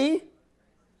in me,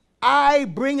 I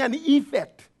bring an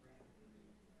effect.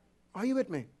 Are you with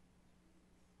me?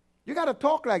 You got to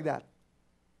talk like that.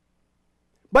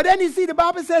 But then you see the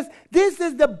Bible says this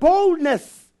is the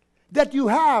boldness that you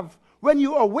have when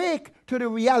you awake to the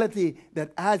reality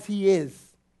that as he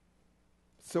is,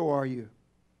 so are you.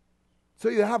 So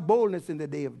you have boldness in the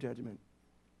day of judgment.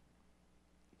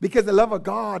 Because the love of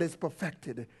God is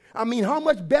perfected. I mean, how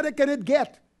much better can it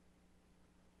get?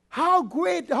 How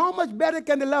much better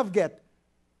can the love get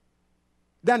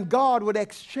than God would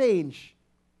exchange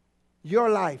your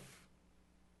life?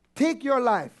 Take your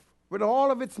life with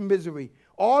all of its misery,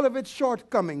 all of its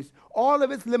shortcomings, all of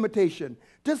its limitation.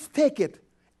 Just take it,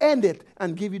 end it,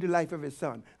 and give you the life of his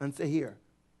son. And say,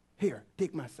 here,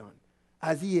 take my son.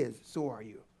 As he is, so are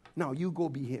you. Now you go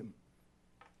be him.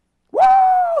 Woo!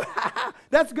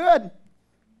 That's good.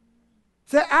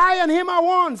 Say, I and him are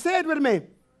one. Say it with me.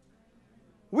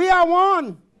 We are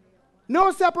one.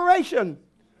 No separation.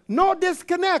 No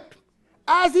disconnect.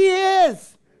 As he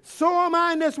is, so am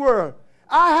I in this world.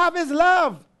 I have his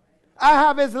love. I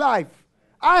have his life.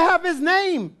 I have his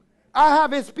name. I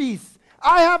have his peace.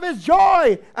 I have his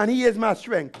joy. And he is my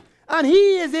strength. And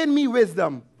he is in me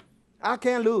wisdom. I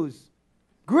can't lose.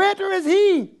 Greater is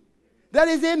he that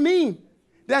is in me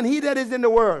than he that is in the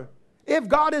world. If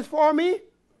God is for me,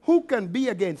 who can be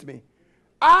against me?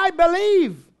 I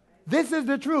believe this is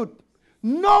the truth.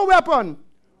 No weapon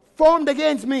formed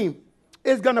against me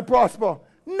is going to prosper.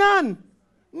 None.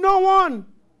 No one.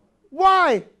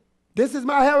 Why? This is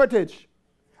my heritage.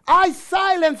 I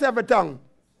silence every tongue.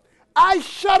 I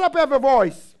shut up every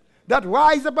voice that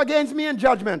rise up against me in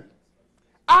judgment.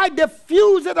 I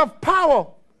diffuse it of power.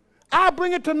 I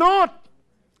bring it to naught.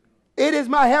 It is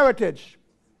my heritage.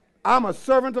 I'm a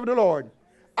servant of the Lord.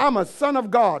 I'm a son of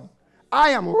God.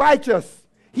 I am righteous.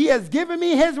 He has given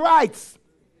me his rights.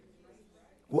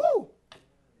 Woo!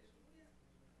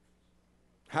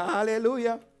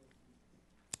 Hallelujah.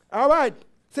 All right.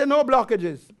 Say no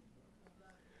blockages.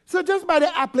 So just by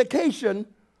the application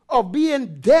of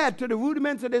being dead to the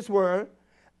rudiments of this world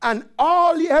and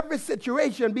every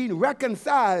situation being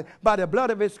reconciled by the blood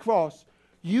of his cross,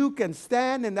 you can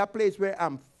stand in that place where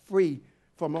I'm free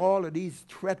from all of these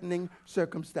threatening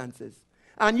circumstances.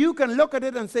 And you can look at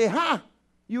it and say,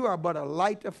 you are but a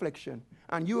light affliction.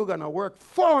 And you are going to work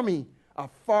for me a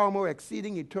far more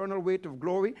exceeding eternal weight of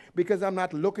glory, because I'm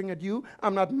not looking at you.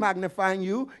 I'm not magnifying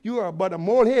you. You are but a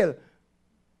molehill.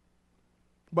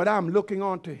 But I'm looking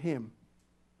on to him,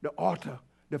 the author,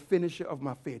 the finisher of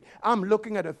my faith. I'm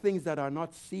looking at the things that are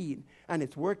not seen. And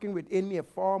it's working within me a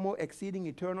far more exceeding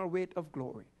eternal weight of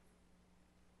glory.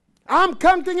 I'm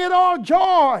counting it all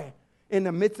joy in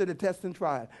the midst of the test and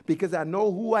trial, because I know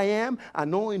who I am, I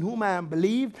know in whom I am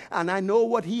believed, and I know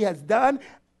what he has done.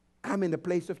 I'm in the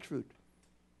place of truth.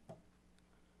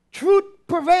 Truth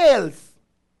prevails.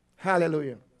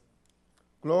 Hallelujah.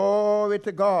 Glory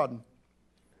to God.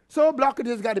 So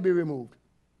blockages got to be removed.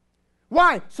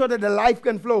 Why? So that the life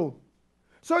can flow.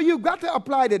 So you've got to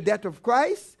apply the death of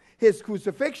Christ, his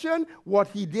crucifixion, what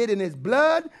he did in his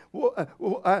blood. You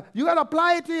got to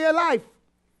apply it to your life.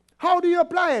 How do you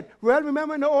apply it? Well,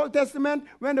 remember in the Old Testament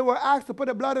when they were asked to put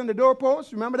the blood on the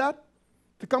doorpost? Remember that?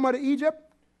 To come out of Egypt?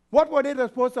 What were they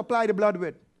supposed to apply the blood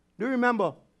with? Do you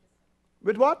remember?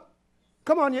 With what?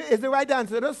 Come on, is the right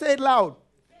answer. Don't say it loud.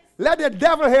 Let the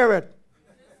devil hear it.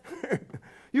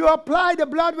 You apply the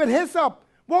blood with hyssop.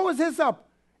 What was hyssop?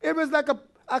 It was like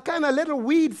a kind of little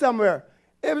weed somewhere.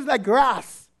 It was like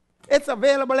grass. It's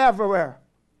available everywhere.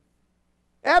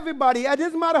 Everybody, it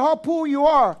doesn't matter how poor you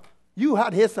are, you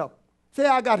had hyssop. Say,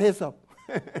 I got hyssop.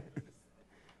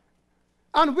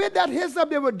 And with that hyssop,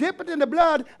 they would dip it in the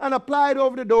blood and apply it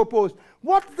over the doorpost.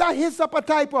 What's that hyssop a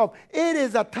type of? It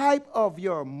is a type of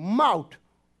your mouth.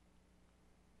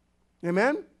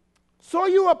 Amen? So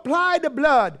you apply the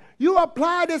blood. You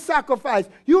apply the sacrifice.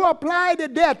 You apply the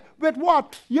death with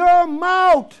what? Your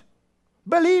mouth.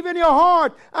 Believe in your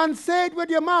heart and say it with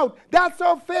your mouth. That's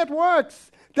how faith works.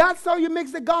 That's how you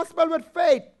mix the gospel with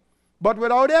faith. But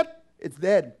without it, it's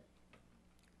dead.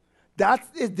 That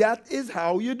is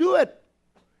how you do it.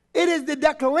 It is the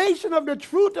declaration of the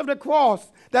truth of the cross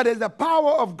that is the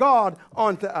power of God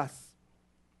unto us.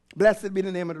 Blessed be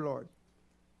the name of the Lord.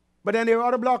 But then there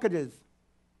are other blockages.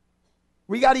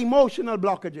 We got emotional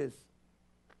blockages.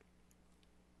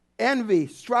 Envy,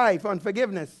 strife,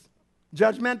 unforgiveness,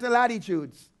 judgmental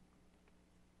attitudes.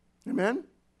 Amen?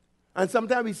 And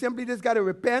sometimes we simply just got to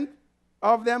repent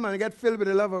of them and get filled with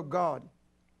the love of God.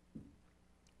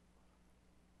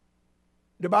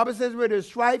 The Bible says where there's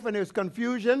strife and there's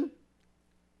confusion,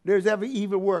 there's every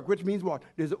evil work, which means what?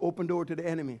 There's an open door to the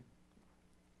enemy.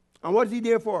 And what is he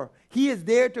there for? He is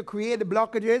there to create the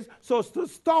blockages so as to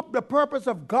stop the purpose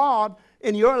of God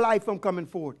in your life from coming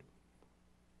forth.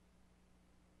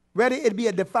 Whether it be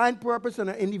a defined purpose on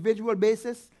an individual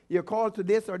basis, you're called to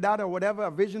this or that or whatever,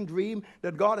 a vision, dream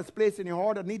that God has placed in your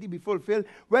heart that need to be fulfilled,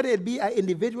 whether it be an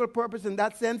individual purpose in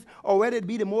that sense or whether it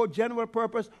be the more general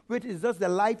purpose, which is just the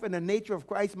life and the nature of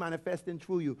Christ manifesting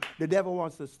through you. The devil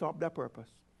wants to stop that purpose.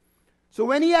 So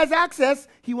when he has access,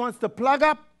 he wants to plug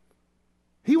up.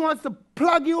 He wants to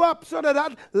plug you up so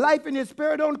that life in your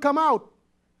spirit don't come out.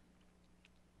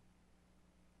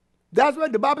 That's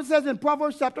what the Bible says in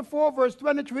Proverbs chapter 4, verse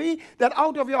 23, that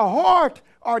out of your heart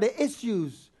are the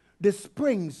issues, the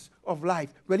springs of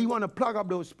life. Well, he want to plug up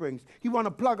those springs. He want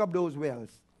to plug up those wells.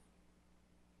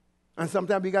 And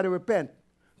sometimes we got to repent.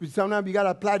 Sometimes we got to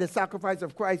apply the sacrifice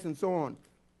of Christ and so on.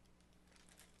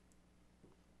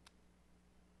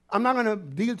 I'm not going to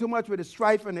deal too much with the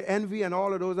strife and the envy and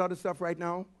all of those other stuff right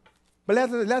now. But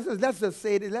let's just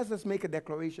say this. Let's just make a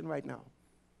declaration right now.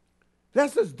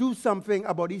 Let's just do something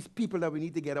about these people that we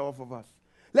need to get off of us.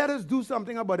 Let us do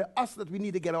something about the us that we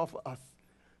need to get off of us.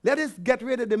 Let us get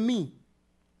rid of the me.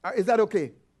 Is that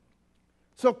okay?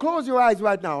 So close your eyes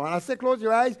right now. And I say close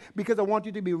your eyes because I want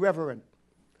you to be reverent.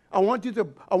 I want you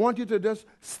to just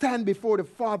stand before the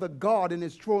Father God in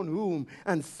his throne room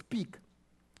and speak.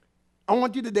 I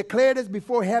want you to declare this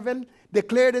before heaven,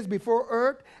 declare this before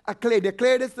earth,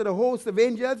 declare this to the host of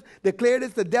angels, declare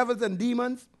this to devils and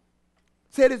demons.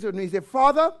 Say this with me. Say,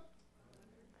 Father,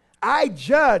 I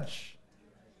judge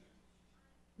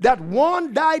that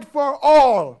one died for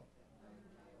all,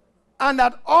 and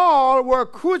that all were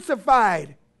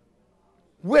crucified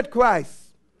with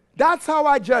Christ. That's how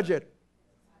I judge it.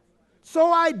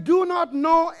 So I do not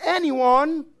know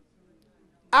anyone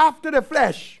after the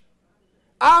flesh,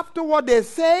 after what they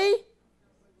say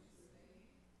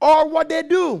or what they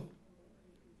do.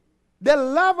 The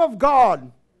love of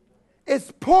God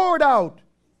is poured out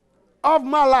of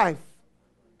my life.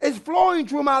 It's flowing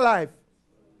through my life.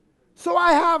 So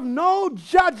I have no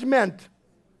judgment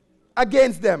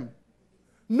against them.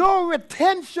 No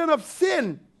retention of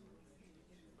sin.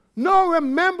 No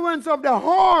remembrance of the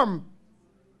harm.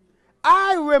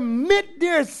 I remit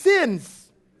their sins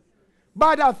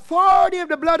by the authority of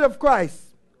the blood of Christ.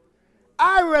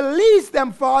 I release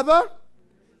them, Father,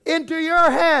 into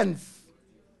your hands.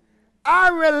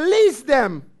 I release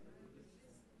them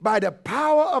by the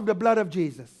power of the blood of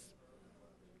Jesus.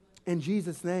 In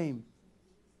Jesus' name.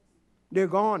 They're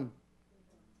gone.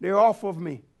 They're off of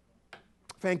me.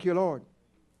 Thank you, Lord.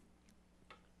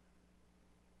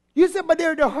 You said, but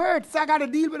they're the hurts. I got to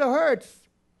deal with the hurts.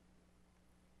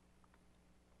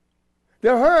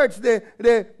 The hurts,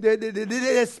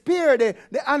 the spirit,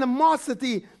 the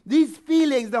animosity, these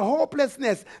feelings, the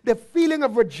hopelessness, the feeling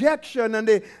of rejection, and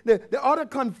the other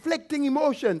conflicting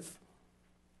emotions.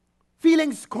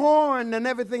 Feeling scorn and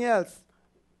everything else.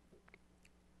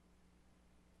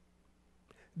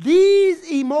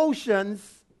 These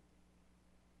emotions,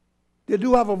 they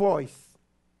do have a voice.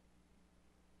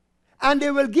 And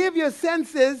they will give your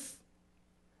senses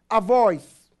a voice.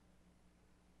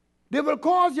 They will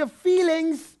cause your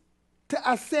feelings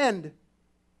to ascend.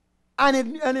 And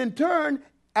in turn,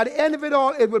 at the end of it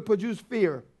all, it will produce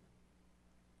fear.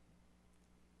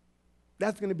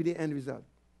 That's going to be the end result.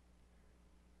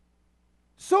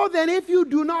 So then, if you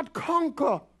do not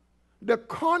conquer the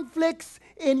conflicts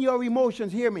in your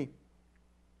emotions, hear me.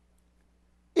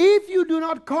 If you do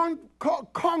not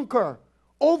conquer,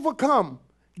 overcome,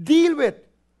 deal with,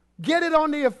 get it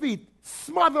under your feet,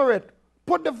 smother it,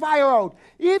 put the fire out.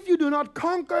 If you do not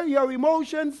conquer your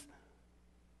emotions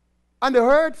and the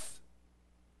hurts,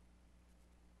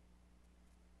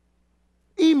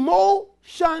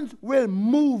 emotions will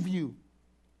move you.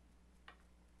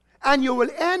 And you will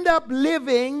end up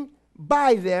living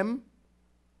by them,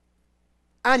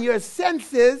 and your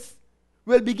senses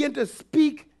will begin to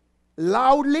speak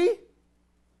loudly.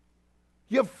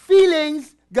 Your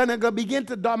feelings gonna begin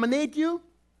to dominate you,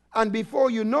 and before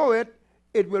you know it,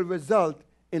 it will result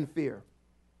in fear.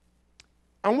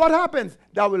 And what happens?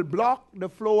 That will block the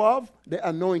flow of the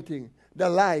anointing, the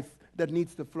life that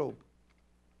needs to flow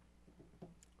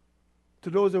to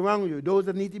those around you, those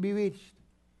that need to be reached.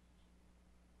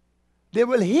 They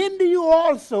will hinder you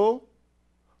also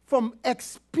from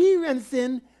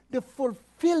experiencing the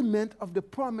fulfillment of the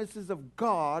promises of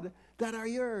God that are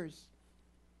yours.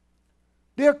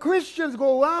 There are Christians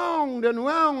go round and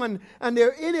round, and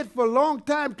they're in it for a long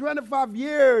time, 25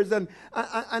 years, and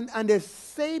the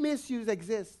same issues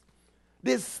exist.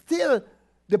 There's still,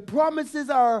 the promises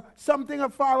are something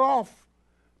afar off.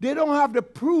 They don't have the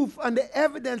proof and the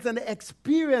evidence and the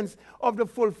experience of the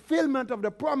fulfillment of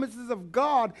the promises of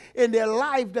God in their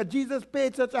life that Jesus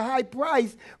paid such a high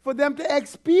price for them to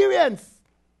experience.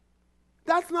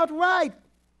 That's not right.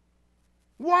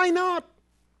 Why not?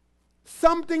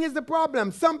 Something is the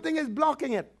problem. Something is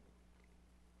blocking it.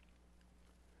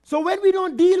 So when we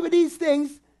don't deal with these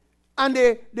things and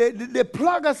they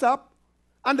plug us up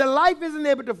and the life isn't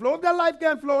able to flow, if the life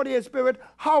can't flow in the Spirit,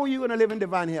 how are you going to live in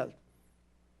divine health?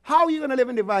 How are you going to live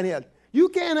in divine health? You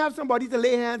can't have somebody to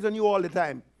lay hands on you all the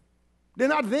time. They're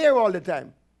not there all the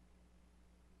time.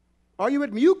 Are you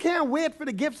with me? You can't wait for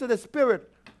the gifts of the Spirit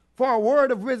for a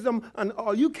word of wisdom, and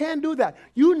you can't do that.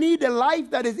 You need the life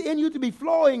that is in you to be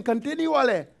flowing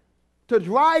continually to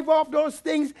drive off those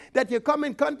things that you come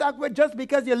in contact with just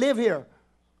because you live here.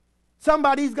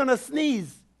 Somebody's going to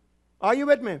sneeze. Are you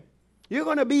with me? You're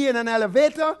going to be in an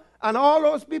elevator, and all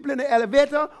those people in the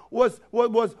elevator was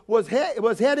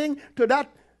heading to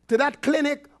that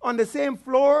clinic on the same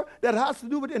floor that has to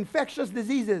do with infectious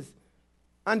diseases.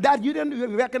 And that you didn't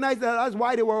even recognize that that's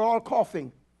why they were all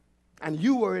coughing. And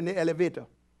you were in the elevator.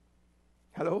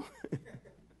 Hello?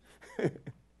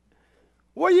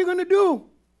 What are you going to do?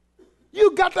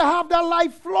 You got to have that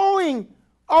life flowing,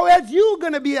 or else you're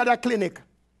going to be at a clinic.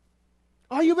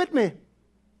 Are you with me?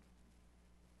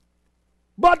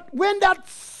 But when that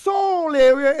soul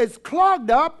area is clogged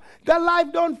up, that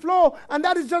life don't flow, and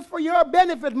that is just for your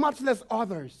benefit, much less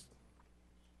others.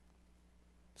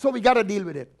 So we got to deal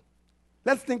with it.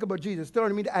 Let's think about Jesus. Turn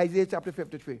to me to Isaiah chapter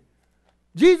 53.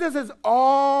 Jesus is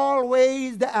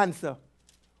always the answer.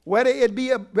 Whether it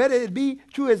be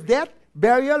through his death,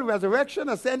 burial, resurrection,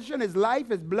 ascension, his life,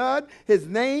 his blood, his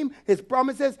name, his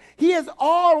promises, he is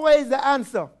always the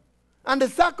answer. And the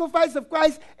sacrifice of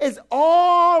Christ is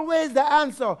always the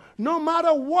answer, no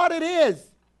matter what it is.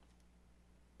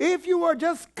 If you were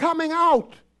just coming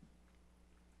out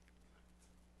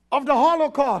of the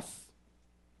Holocaust,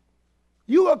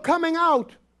 you were coming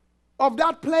out of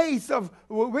that place of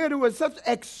where there was such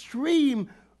extreme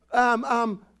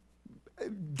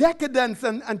decadence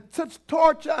and such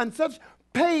torture and such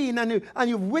pain, and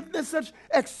you've witnessed such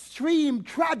extreme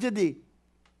tragedy,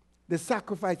 the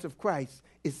sacrifice of Christ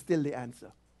is still the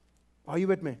answer. Are you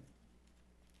with me?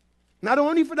 Not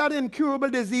only for that incurable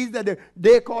disease that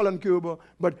they call incurable,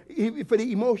 but for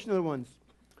the emotional ones.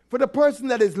 For the person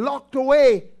that is locked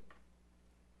away,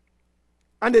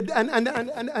 and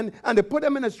they put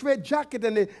them in a straight jacket,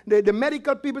 and the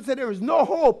medical people say there is no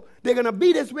hope. They're going to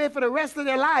be this way for the rest of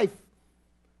their life.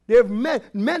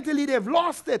 Mentally they've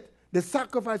lost it. The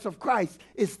sacrifice of Christ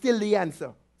is still the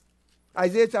answer.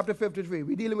 Isaiah chapter 53.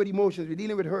 We're dealing with emotions. We're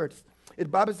dealing with hurts. The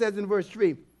Bible says in verse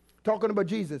 3, talking about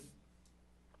Jesus,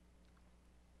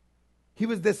 he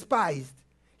was despised.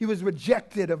 He was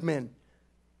rejected of men.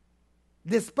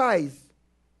 Despised,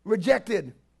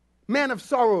 rejected, man of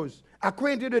sorrows,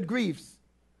 acquainted with griefs.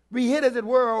 We hid, as it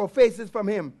were, our faces from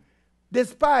him.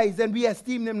 Despised, and we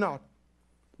esteemed him not.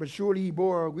 But surely he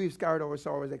bore our griefs, carried our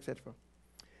sorrows, etc.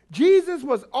 Jesus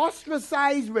was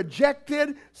ostracized,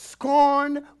 rejected,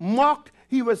 scorned, mocked.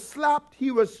 He was slapped.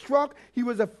 He was struck. He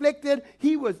was afflicted.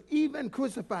 He was even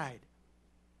crucified.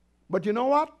 But you know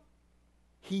what?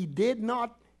 He did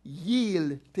not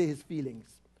yield to his feelings.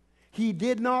 He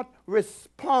did not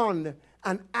respond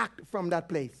and act from that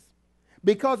place.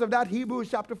 Because of that, Hebrews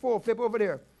chapter 4, flip over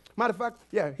there. Matter of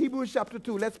fact, Hebrews chapter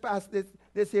 2. Let's pass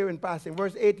this here in passing.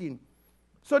 Verse 18.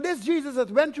 So this Jesus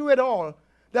that went through it all,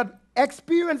 that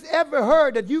experience ever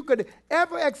heard that you could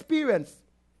ever experience,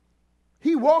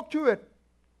 he walked through it.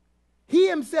 He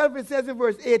himself, it says in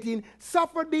verse 18,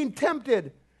 suffered being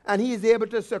tempted, and he is able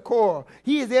to succor.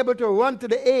 He is able to run to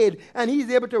the aid, and he is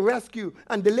able to rescue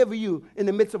and deliver you in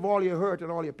the midst of all your hurt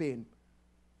and all your pain.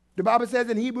 The Bible says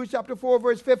in Hebrews chapter 4,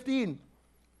 verse 15,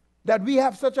 that we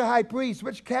have such a high priest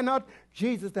which cannot,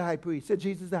 Jesus the high priest. Say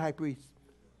Jesus the high priest.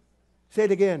 Say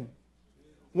it again.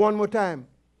 One more time.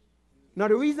 Now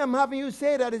the reason I'm having you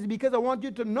say that is because I want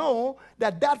you to know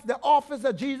that that's the office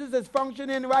that Jesus is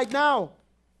functioning right now.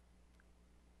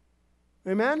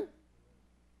 Amen?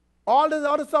 All this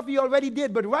other stuff he already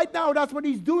did, but right now that's what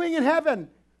he's doing in heaven.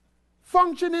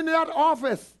 Functioning in that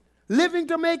office. Living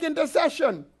to make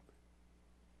intercession.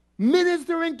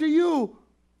 Ministering to you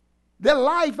the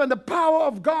life and the power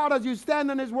of God as you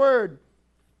stand on his word.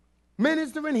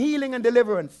 Ministering healing and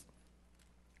deliverance.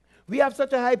 We have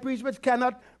such a high priest which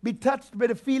cannot be touched by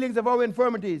the feelings of our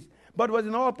infirmities, but was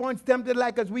in all points tempted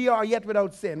like as we are, yet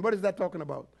without sin. What is that talking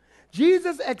about?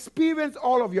 Jesus experienced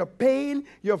all of your pain,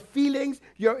 your feelings,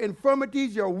 your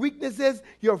infirmities, your weaknesses,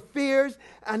 your fears,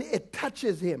 and it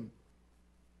touches him.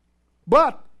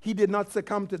 But he did not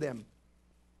succumb to them.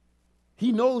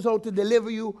 He knows how to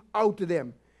deliver you out of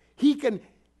them. He can,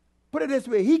 put it this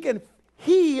way, he can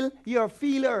heal your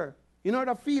feeler. You know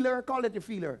the feeler? Call it your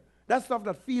feeler. That stuff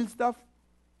that feels stuff.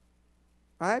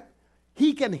 Right?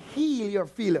 He can heal your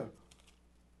feeler.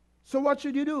 So what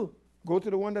should you do? Go to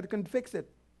the one that can fix it.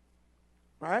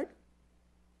 Right?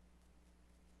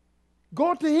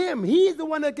 Go to him. He's the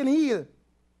one that can heal.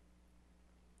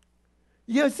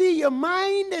 You see, your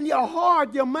mind and your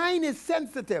heart, your mind is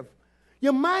sensitive.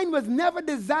 Your mind was never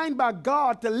designed by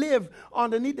God to live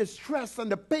underneath the stress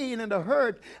and the pain and the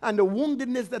hurt and the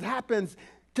woundedness that happens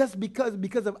just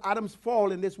because of Adam's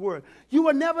fall in this world. You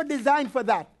were never designed for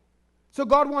that. So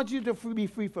God wants you to be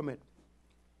free from it.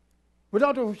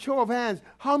 Without a show of hands,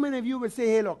 how many of you would say,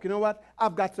 hey, look, you know what?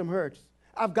 I've got some hurts.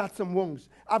 I've got some wounds.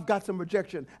 I've got some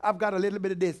rejection. I've got a little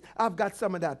bit of this. I've got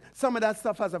some of that. Some of that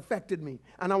stuff has affected me,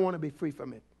 and I want to be free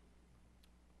from it.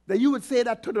 That you would say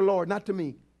that to the Lord, not to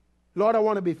me. Lord, I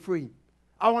want to be free.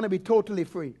 I want to be totally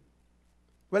free.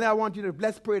 Well, I want you to,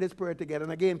 let's pray this prayer together.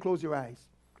 And again, close your eyes.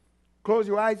 Close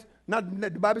your eyes.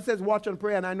 The Bible says watch and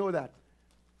pray, and I know that.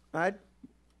 Right?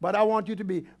 But I want you to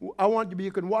be,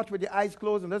 you can watch with your eyes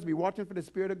closed and just be watching for the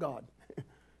Spirit of God.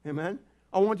 Amen?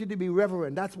 I want you to be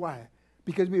reverent. That's why.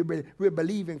 Because we're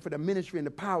believing for the ministry and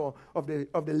the power of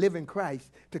the living Christ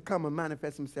to come and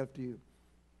manifest himself to you.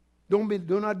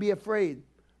 Do not be afraid.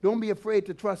 Don't be afraid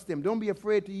to trust him. Don't be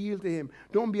afraid to yield to him.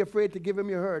 Don't be afraid to give him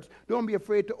your hurts. Don't be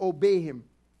afraid to obey him.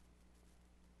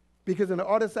 Because on the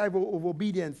other side of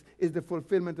obedience is the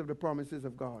fulfillment of the promises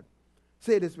of God.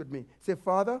 Say this with me. Say,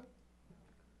 Father,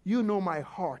 you know my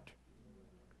heart.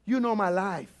 You know my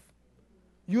life.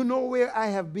 You know where I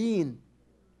have been.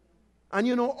 And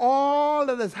you know all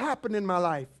that has happened in my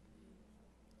life.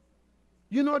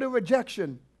 You know the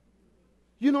rejection.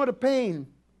 You know the pain.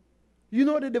 You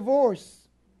know the divorce.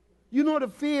 You know the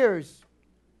fears.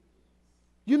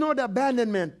 You know the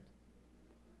abandonment.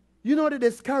 You know the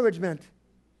discouragement,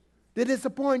 the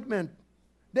disappointment,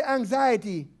 the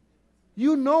anxiety.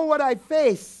 You know what I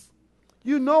face.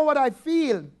 You know what I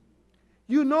feel.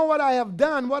 You know what I have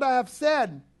done, what I have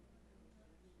said.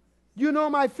 You know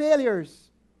my failures.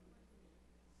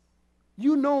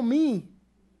 You know me.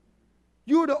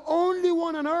 You're the only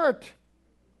one on earth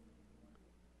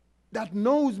that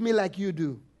knows me like you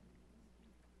do.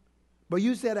 But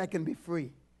you said I can be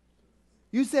free.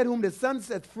 You said whom the Son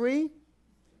set free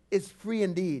is free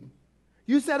indeed.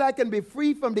 You said I can be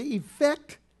free from the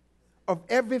effect of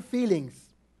every feelings.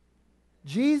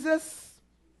 Jesus,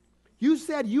 you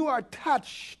said you are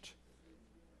touched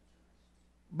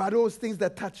by those things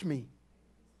that touch me.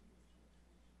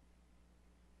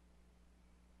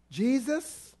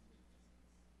 Jesus,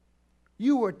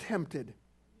 you were tempted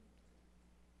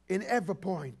in every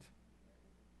point,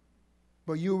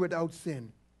 but you were without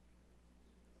sin.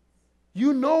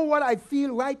 You know what I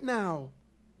feel right now.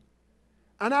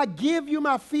 And I give you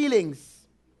my feelings.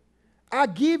 I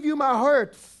give you my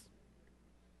hurts.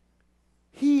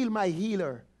 Heal my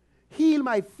healer. Heal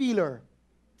my feeler.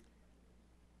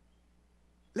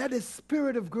 Let the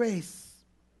Spirit of grace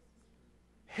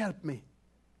help me.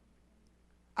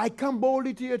 I come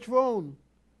boldly to your throne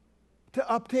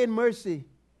to obtain mercy,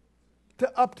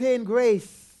 to obtain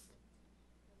grace.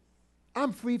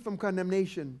 I'm free from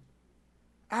condemnation.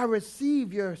 I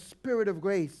receive your Spirit of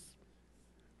grace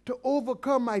to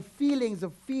overcome my feelings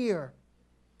of fear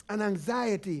and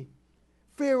anxiety,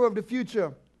 fear of the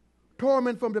future,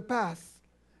 torment from the past.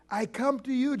 I come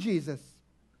to you, Jesus.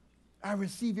 I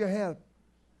receive your help.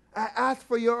 I ask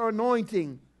for your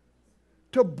anointing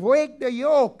to break the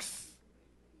yokes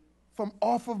from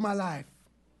off of my life.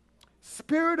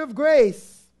 Spirit of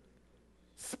grace,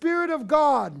 Spirit of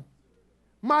God,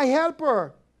 my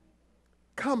helper,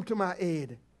 come to my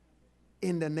aid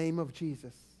in the name of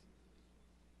Jesus.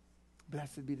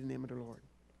 Blessed be the name of the Lord.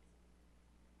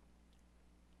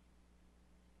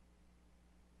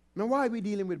 Now, why are we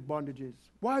dealing with bondages?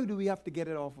 Why do we have to get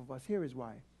it off of us? Here is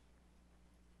why.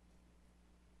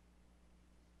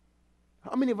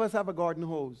 How many of us have a garden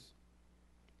hose?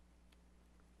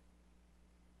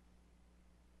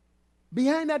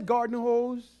 Behind that garden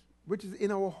hose, which is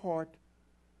in our heart,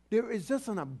 there is just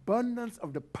an abundance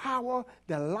of the power,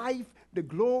 the life, the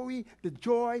glory, the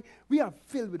joy. We are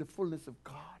filled with the fullness of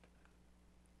God.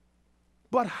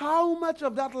 But how much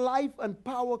of that life and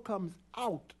power comes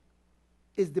out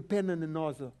is dependent on the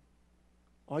nozzle.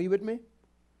 Are you with me?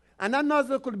 And that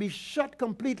nozzle could be shut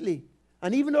completely.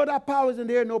 And even though that power is in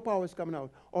there, no power is coming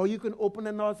out. Or you can open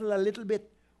the nozzle a little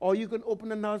bit. Or you can open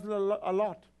the nozzle a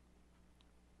lot.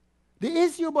 The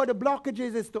issue about the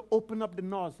blockages is to open up the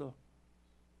nozzle.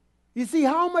 You see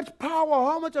how much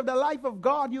power, how much of the life of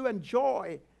God you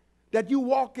enjoy, that you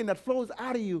walk in, that flows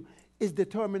out of you, is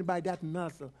determined by that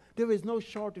nozzle. There is no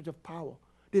shortage of power.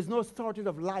 There's no shortage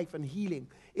of life and healing.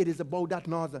 It is about that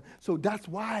nozzle. So that's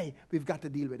why we've got to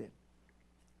deal with it.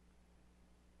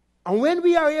 And when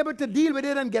we are able to deal with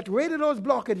it and get rid of those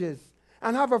blockages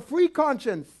and have a free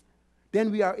conscience,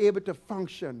 then we are able to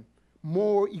function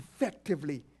more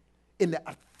effectively in the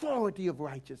authority of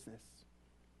righteousness.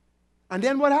 And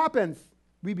then what happens?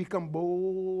 We become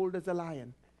bold as a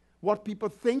lion. What people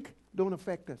think don't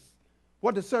affect us.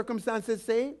 What the circumstances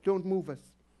say don't move us.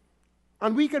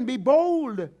 And we can be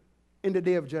bold in the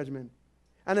day of judgment.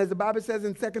 And as the Bible says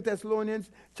in 2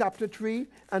 Thessalonians chapter 3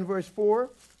 and verse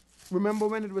 4, remember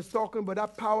when it was talking about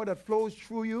that power that flows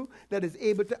through you that is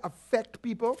able to affect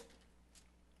people?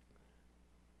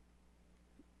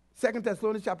 2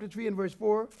 Thessalonians chapter 3 and verse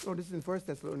 4. No, this is in 1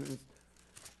 Thessalonians.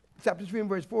 Chapter 3 and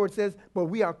verse 4, it says, but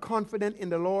we are confident in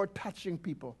the Lord touching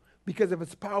people because of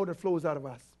his power that flows out of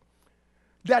us.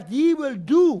 That ye will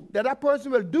do, that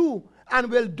person will do, and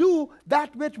will do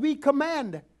that which we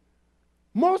command.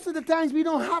 Most of the times we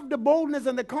don't have the boldness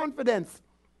and the confidence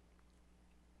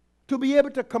to be able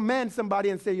to command somebody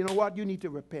and say, you know what, you need to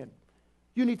repent.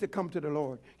 You need to come to the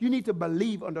Lord. You need to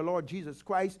believe on the Lord Jesus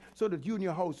Christ so that you and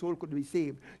your household could be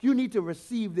saved. You need to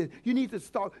receive this. You need to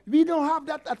start. We don't have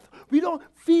that. We don't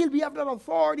feel we have that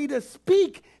authority to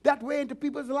speak that way into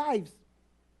people's lives.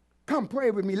 Come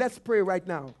pray with me. Let's pray right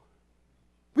now.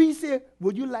 We say,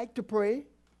 would you like to pray?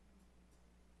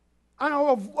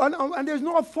 And there's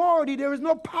no authority. There is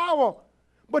no power.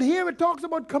 But here it talks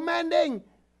about commanding.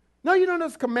 No, you don't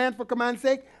just command for command's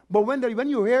sake. But when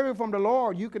you hear it from the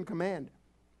Lord, you can command.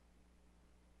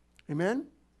 Amen?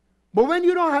 But when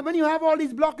you have all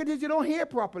these blockages, you don't hear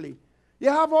properly. You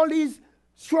have all these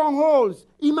strongholds,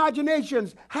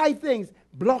 imaginations, high things,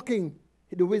 blocking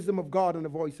the wisdom of God and the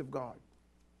voice of God.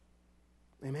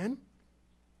 Amen?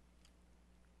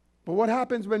 But what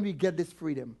happens when we get this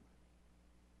freedom?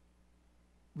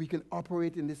 We can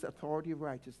operate in this authority of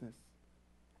righteousness.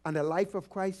 And the life of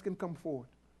Christ can come forth.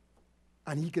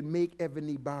 And he can make every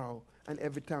knee bow and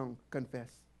every tongue confess.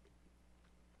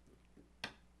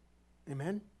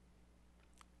 Amen?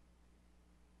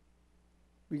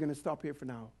 We're going to stop here for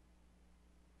now.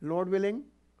 Lord willing,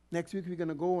 next week we're going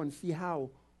to go and see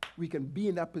how we can be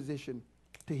in that position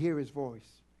to hear his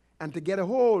voice and to get a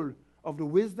hold of the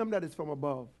wisdom that is from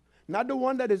above. Not the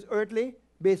one that is earthly,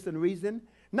 based on reason.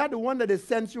 Not the one that is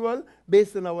sensual,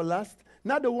 based on our lust.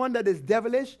 Not the one that is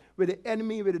devilish, with the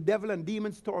enemy, with the devil and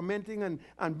demons tormenting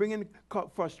and bringing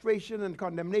frustration and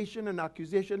condemnation and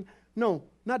accusation. No,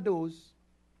 not those.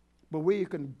 But where you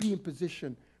can be in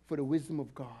position for the wisdom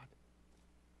of God.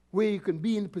 Where you can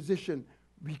be in position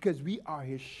because we are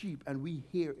his sheep and we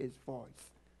hear his voice.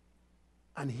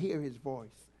 And hear his voice.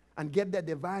 And get that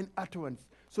divine utterance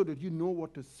so that you know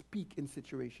what to speak in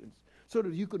situations. So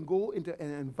that you can go into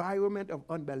an environment of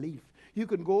unbelief. You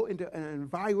can go into an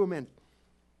environment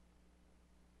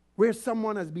where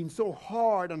someone has been so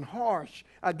hard and harsh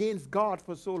against God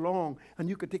for so long, and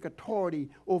you could take authority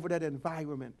over that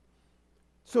environment.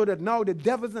 So that now the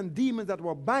devils and demons that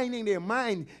were binding their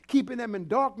mind, keeping them in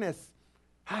darkness,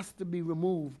 has to be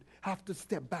removed, have to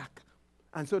step back,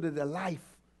 and so that the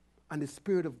life and the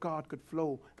Spirit of God could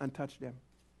flow and touch them.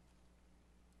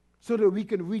 So that we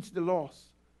can reach the lost.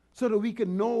 so that we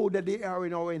can know that they are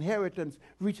in our inheritance,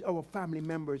 reach our family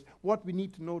members, what we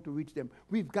need to know to reach them.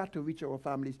 We've got to reach our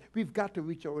families. We've got to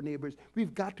reach our neighbors.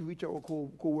 We've got to reach our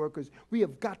co-workers. We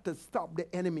have got to stop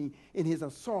the enemy in his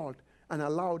assault and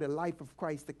allow the life of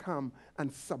Christ to come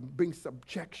and bring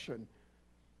subjection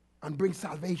and bring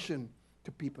salvation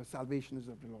to people. Salvation is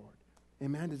of the Lord.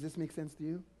 Amen? Does this make sense to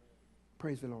you?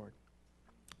 Praise the Lord.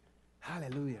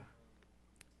 Hallelujah.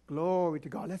 Glory to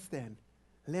God. Let's stand.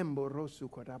 Lembo rosu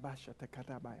korabasha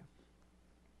takatabaya.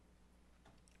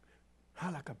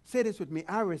 Halakab. Say this with me.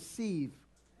 I receive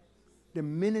the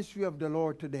ministry of the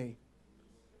Lord today.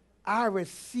 I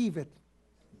receive it.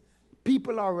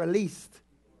 People are released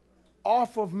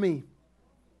off of me.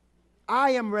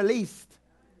 I am released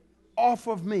off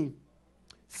of me.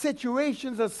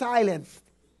 Situations are silenced.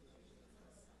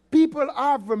 People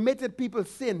have remitted people's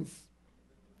sins.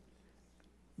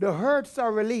 The hurts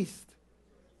are released.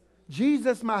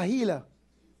 Jesus, my healer,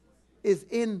 is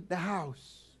in the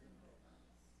house.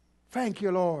 Thank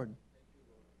you, Lord,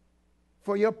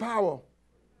 for your power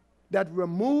that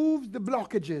removes the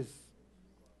blockages,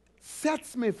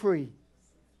 sets me free,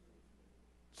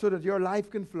 so that your life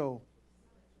can flow,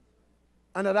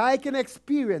 and that I can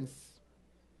experience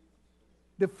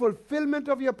the fulfillment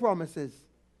of your promises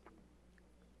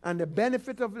and the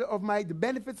benefit the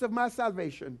benefits of my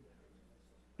salvation,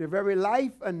 the very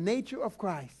life and nature of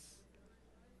Christ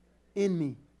in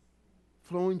me,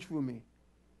 flowing through me.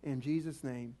 In Jesus'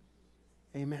 name,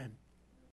 amen.